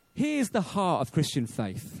 Here's the heart of Christian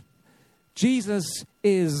faith. Jesus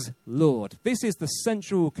is Lord. This is the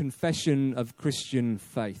central confession of Christian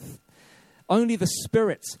faith. Only the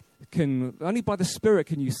Spirit Only by the Spirit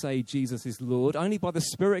can you say Jesus is Lord. Only by the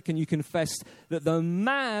Spirit can you confess that the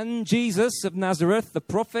man, Jesus of Nazareth, the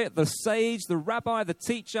prophet, the sage, the rabbi, the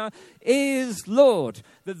teacher, is Lord.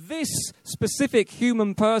 That this specific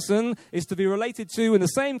human person is to be related to in the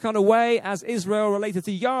same kind of way as Israel related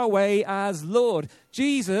to Yahweh as Lord.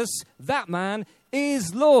 Jesus, that man,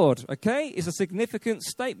 is Lord, okay? It's a significant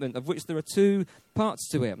statement of which there are two parts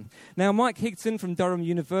to it. Now, Mike Higton from Durham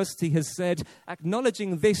University has said,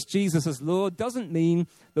 acknowledging this Jesus as Lord doesn't mean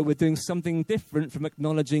that we're doing something different from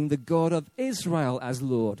acknowledging the God of Israel as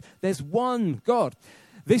Lord. There's one God.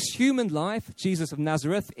 This human life, Jesus of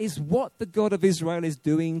Nazareth, is what the God of Israel is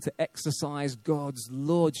doing to exercise God's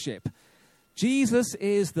lordship. Jesus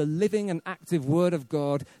is the living and active Word of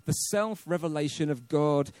God, the self-revelation of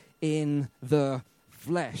God in the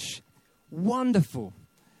flesh. Wonderful.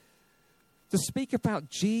 To speak about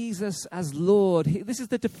Jesus as Lord, this is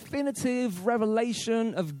the definitive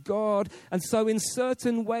revelation of God. And so in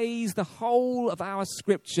certain ways, the whole of our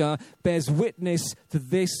Scripture bears witness to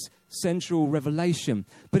this central revelation,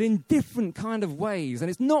 but in different kind of ways. And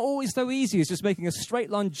it's not always so easy as just making a straight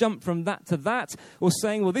line jump from that to that, or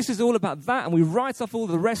saying, well, this is all about that, and we write off all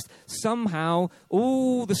the rest. Somehow,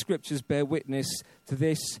 all the Scriptures bear witness to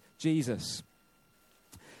this Jesus.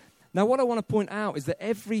 Now, what I want to point out is that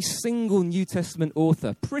every single New Testament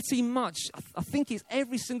author, pretty much, I think it's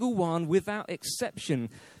every single one without exception,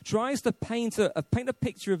 tries to paint a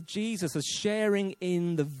picture of Jesus as sharing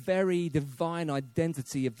in the very divine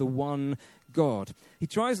identity of the one God. He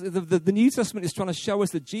tries. The New Testament is trying to show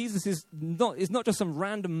us that Jesus is not just some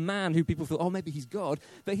random man who people thought, oh, maybe he's God,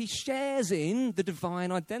 but he shares in the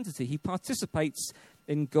divine identity. He participates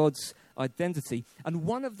in God's identity. And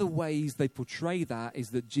one of the ways they portray that is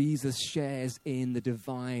that Jesus shares in the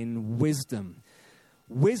divine wisdom.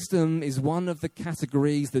 Wisdom is one of the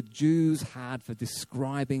categories that Jews had for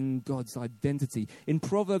describing God's identity. In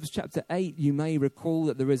Proverbs chapter 8, you may recall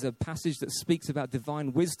that there is a passage that speaks about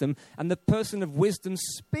divine wisdom, and the person of wisdom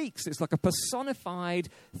speaks. It's like a personified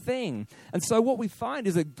thing. And so what we find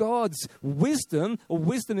is that God's wisdom, or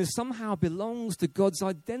wisdom is somehow belongs to God's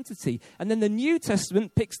identity. And then the New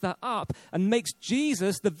Testament picks that up and makes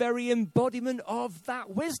Jesus the very embodiment of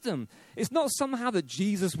that wisdom. It's not somehow that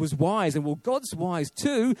Jesus was wise, and well, God's wise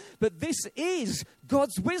too, but this is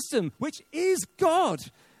God's wisdom, which is God.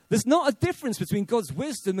 There's not a difference between God's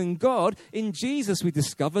wisdom and God. In Jesus, we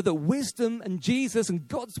discover that wisdom and Jesus and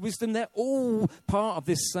God's wisdom, they're all part of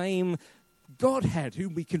this same Godhead,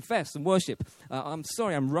 whom we confess and worship. I'm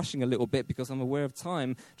sorry, I'm rushing a little bit because I'm aware of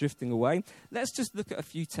time drifting away. Let's just look at a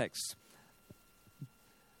few texts.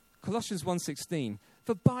 Colossians 1:16,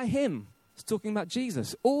 for by him, it's talking about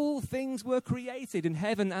Jesus, all things were created in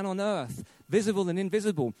heaven and on earth, visible and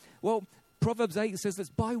invisible. Well, Proverbs 8 says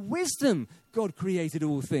that by wisdom God created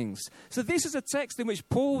all things. So this is a text in which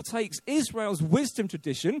Paul takes Israel's wisdom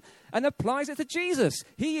tradition and applies it to Jesus.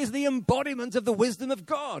 He is the embodiment of the wisdom of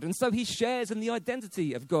God, and so he shares in the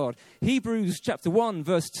identity of God. Hebrews chapter 1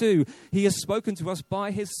 verse 2, he has spoken to us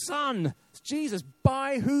by his Son, Jesus,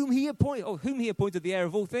 by whom he appointed the heir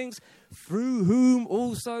of all things, through whom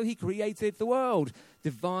also he created the world.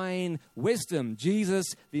 Divine wisdom.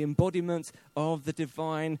 Jesus, the embodiment of the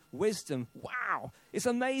divine wisdom. Wow, it's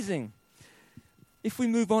amazing. If we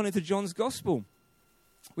move on into John's Gospel,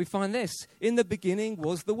 we find this. In the beginning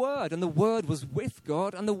was the Word, and the Word was with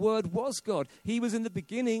God, and the Word was God. He was in the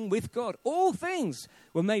beginning with God. All things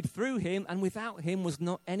were made through him, and without him was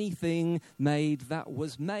not anything made that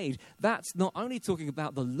was made. That's not only talking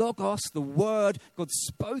about the Logos, the Word, God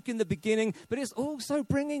spoke in the beginning, but it's also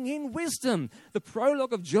bringing in wisdom. The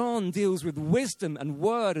prologue of John deals with wisdom and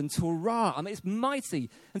Word and Torah. I mean, it's mighty.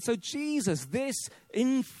 And so Jesus, this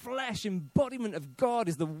in flesh embodiment of God,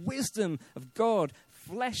 is the wisdom of God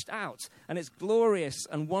fleshed out, and it's glorious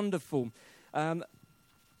and wonderful.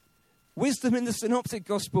 Wisdom in the Synoptic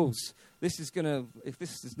Gospels. This is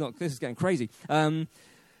getting crazy.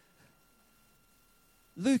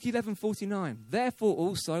 Luke 11:49. Therefore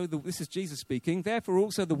also, this is Jesus speaking, therefore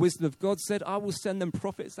also the wisdom of God said, I will send them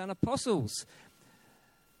prophets and apostles.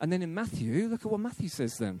 And then in Matthew, look at what Matthew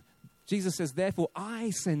says then. Jesus says, therefore, I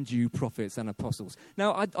send you prophets and apostles.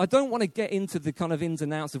 Now, I don't want to get into the kind of ins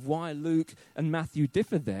and outs of why Luke and Matthew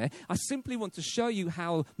differ there. I simply want to show you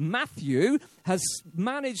how Matthew has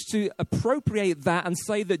managed to appropriate that and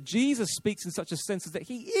say that Jesus speaks in such a sense as that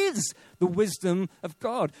he is the wisdom of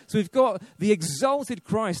God. So we've got the exalted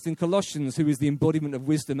Christ in Colossians, who is the embodiment of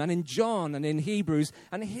wisdom, and in John and in Hebrews,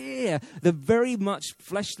 and here, the very much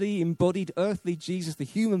fleshly, embodied, earthly Jesus, the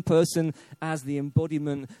human person, as the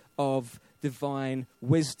embodiment of divine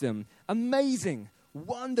wisdom. Amazing.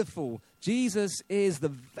 wonderful. Jesus is the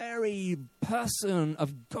very person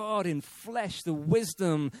of God in flesh, the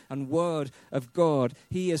wisdom and word of God.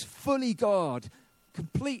 He is fully God,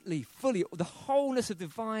 completely, fully, the wholeness of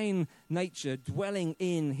divine nature dwelling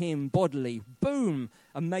in him bodily. Boom,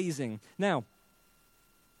 amazing. Now,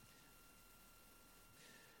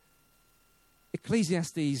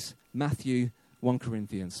 Ecclesiastes, Matthew, 1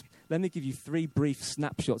 Corinthians. Let me give you 3 brief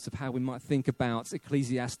snapshots of how we might think about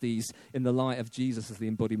Ecclesiastes in the light of Jesus as the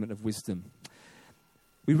embodiment of wisdom.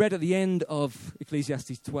 We read at the end of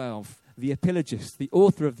Ecclesiastes 12, the epilogist, the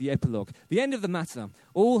author of the epilogue, the end of the matter,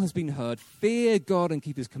 all has been heard, fear God and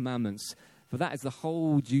keep his commandments, for that is the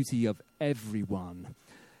whole duty of everyone.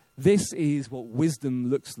 This is what wisdom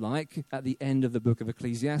looks like at the end of the book of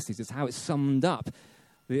Ecclesiastes. It's how it's summed up.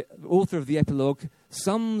 The author of the epilogue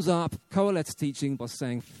sums up Qohelet's teaching by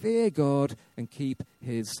saying, fear God and keep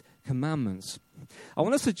his commandments. I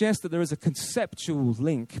want to suggest that there is a conceptual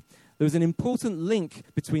link. There is an important link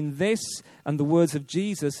between this and the words of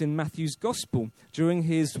Jesus in Matthew's gospel. During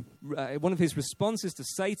one of his responses to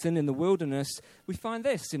Satan in the wilderness, we find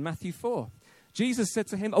this in Matthew 4. Jesus said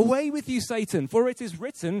to him, away with you, Satan, for it is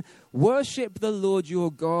written, worship the Lord your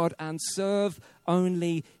God and serve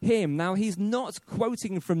only him. Now, he's not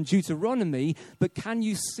quoting from Deuteronomy, but can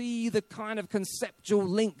you see the kind of conceptual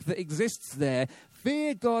link that exists there?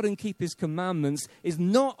 Fear God and keep his commandments is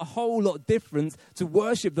not a whole lot different to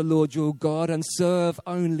worship the Lord your God and serve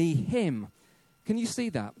only him. Can you see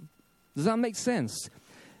that? Does that make sense?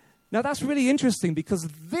 Now, that's really interesting because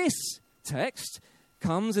this text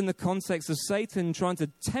comes in the context of Satan trying to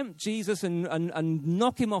tempt Jesus and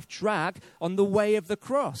knock him off track on the way of the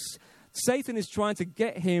cross. Satan is trying to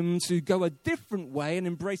get him to go a different way and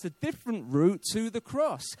embrace a different route to the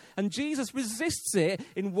cross. And Jesus resists it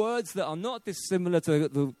in words that are not dissimilar to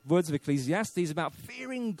the words of Ecclesiastes about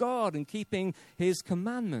fearing God and keeping his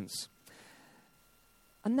commandments.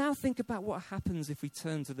 And now think about what happens if we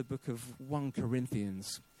turn to the book of 1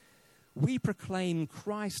 Corinthians. We proclaim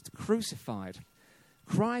Christ crucified.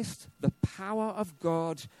 Christ, the power of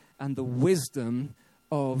God and the wisdom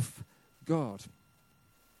of God.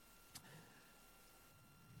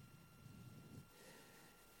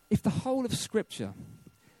 If the whole of Scripture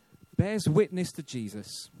bears witness to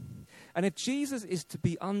Jesus, and if Jesus is to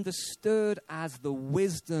be understood as the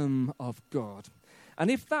wisdom of God,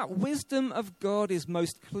 and if that wisdom of God is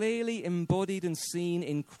most clearly embodied and seen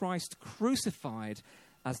in Christ crucified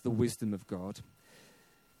as the wisdom of God,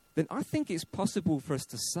 then I think it's possible for us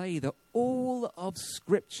to say that all of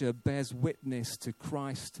Scripture bears witness to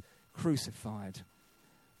Christ crucified.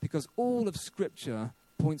 Because all of Scripture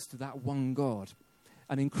points to that one God.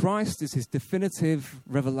 And in Christ is his definitive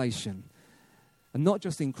revelation. And not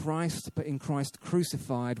just in Christ, but in Christ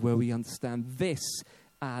crucified, where we understand this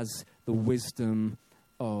as the wisdom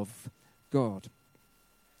of God.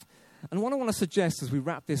 And what I want to suggest as we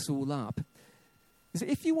wrap this all up is that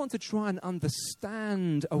if you want to try and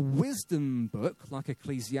understand a wisdom book like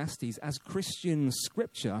Ecclesiastes as Christian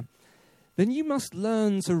scripture, then you must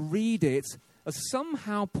learn to read it as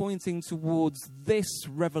somehow pointing towards this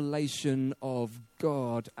revelation of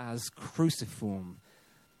God as cruciform.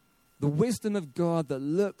 The wisdom of God that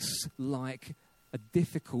looks like a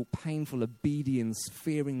difficult, painful obedience,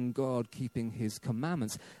 fearing God, keeping his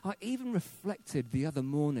commandments. I even reflected the other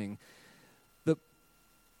morning that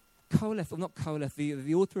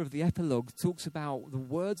the author of the epilogue talks about the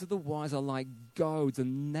words of the wise are like goads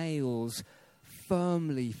and nails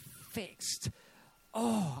firmly fixed.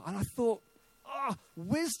 And I thought,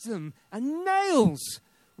 wisdom and nails.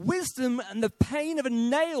 Wisdom and the pain of a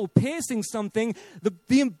nail piercing something,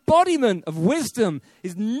 the embodiment of wisdom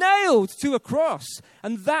is nailed to a cross.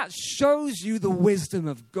 And that shows you the wisdom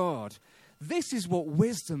of God. This is what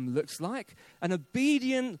wisdom looks like. An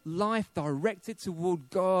obedient life directed toward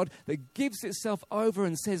God that gives itself over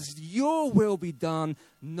and says, your will be done,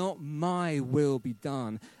 not my will be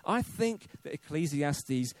done. I think that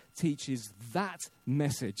Ecclesiastes teaches that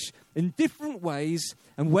message in different ways,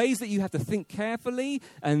 and ways that you have to think carefully,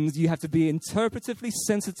 and you have to be interpretively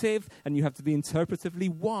sensitive, and you have to be interpretively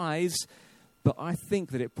wise. But I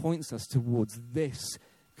think that it points us towards this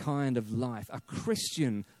kind of life, a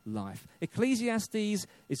Christian life. Ecclesiastes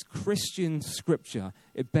is Christian scripture.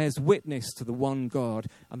 It bears witness to the one God,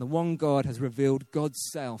 and the one God has revealed God's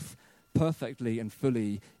self perfectly and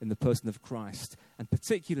fully in the person of Christ, and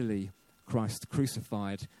particularly Christ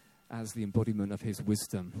crucified as the embodiment of his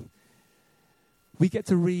wisdom. We get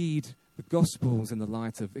to read the Gospels in the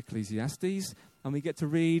light of Ecclesiastes, and we get to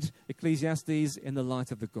read Ecclesiastes in the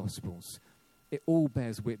light of the Gospels. It all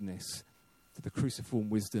bears witness to the cruciform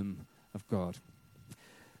wisdom of God.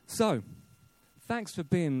 So, thanks for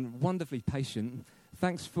being wonderfully patient.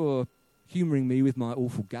 Thanks for humouring me with my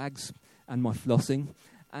awful gags and my flossing.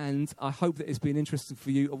 And I hope that it's been interesting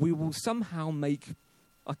for you. We will somehow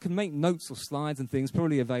I can make notes or slides and things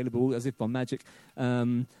probably available as if by magic.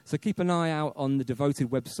 So keep an eye out on the Devoted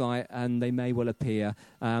website and they may well appear.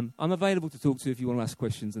 I'm available to talk to if you want to ask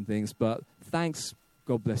questions and things. But thanks.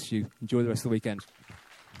 God bless you. Enjoy the rest of the weekend.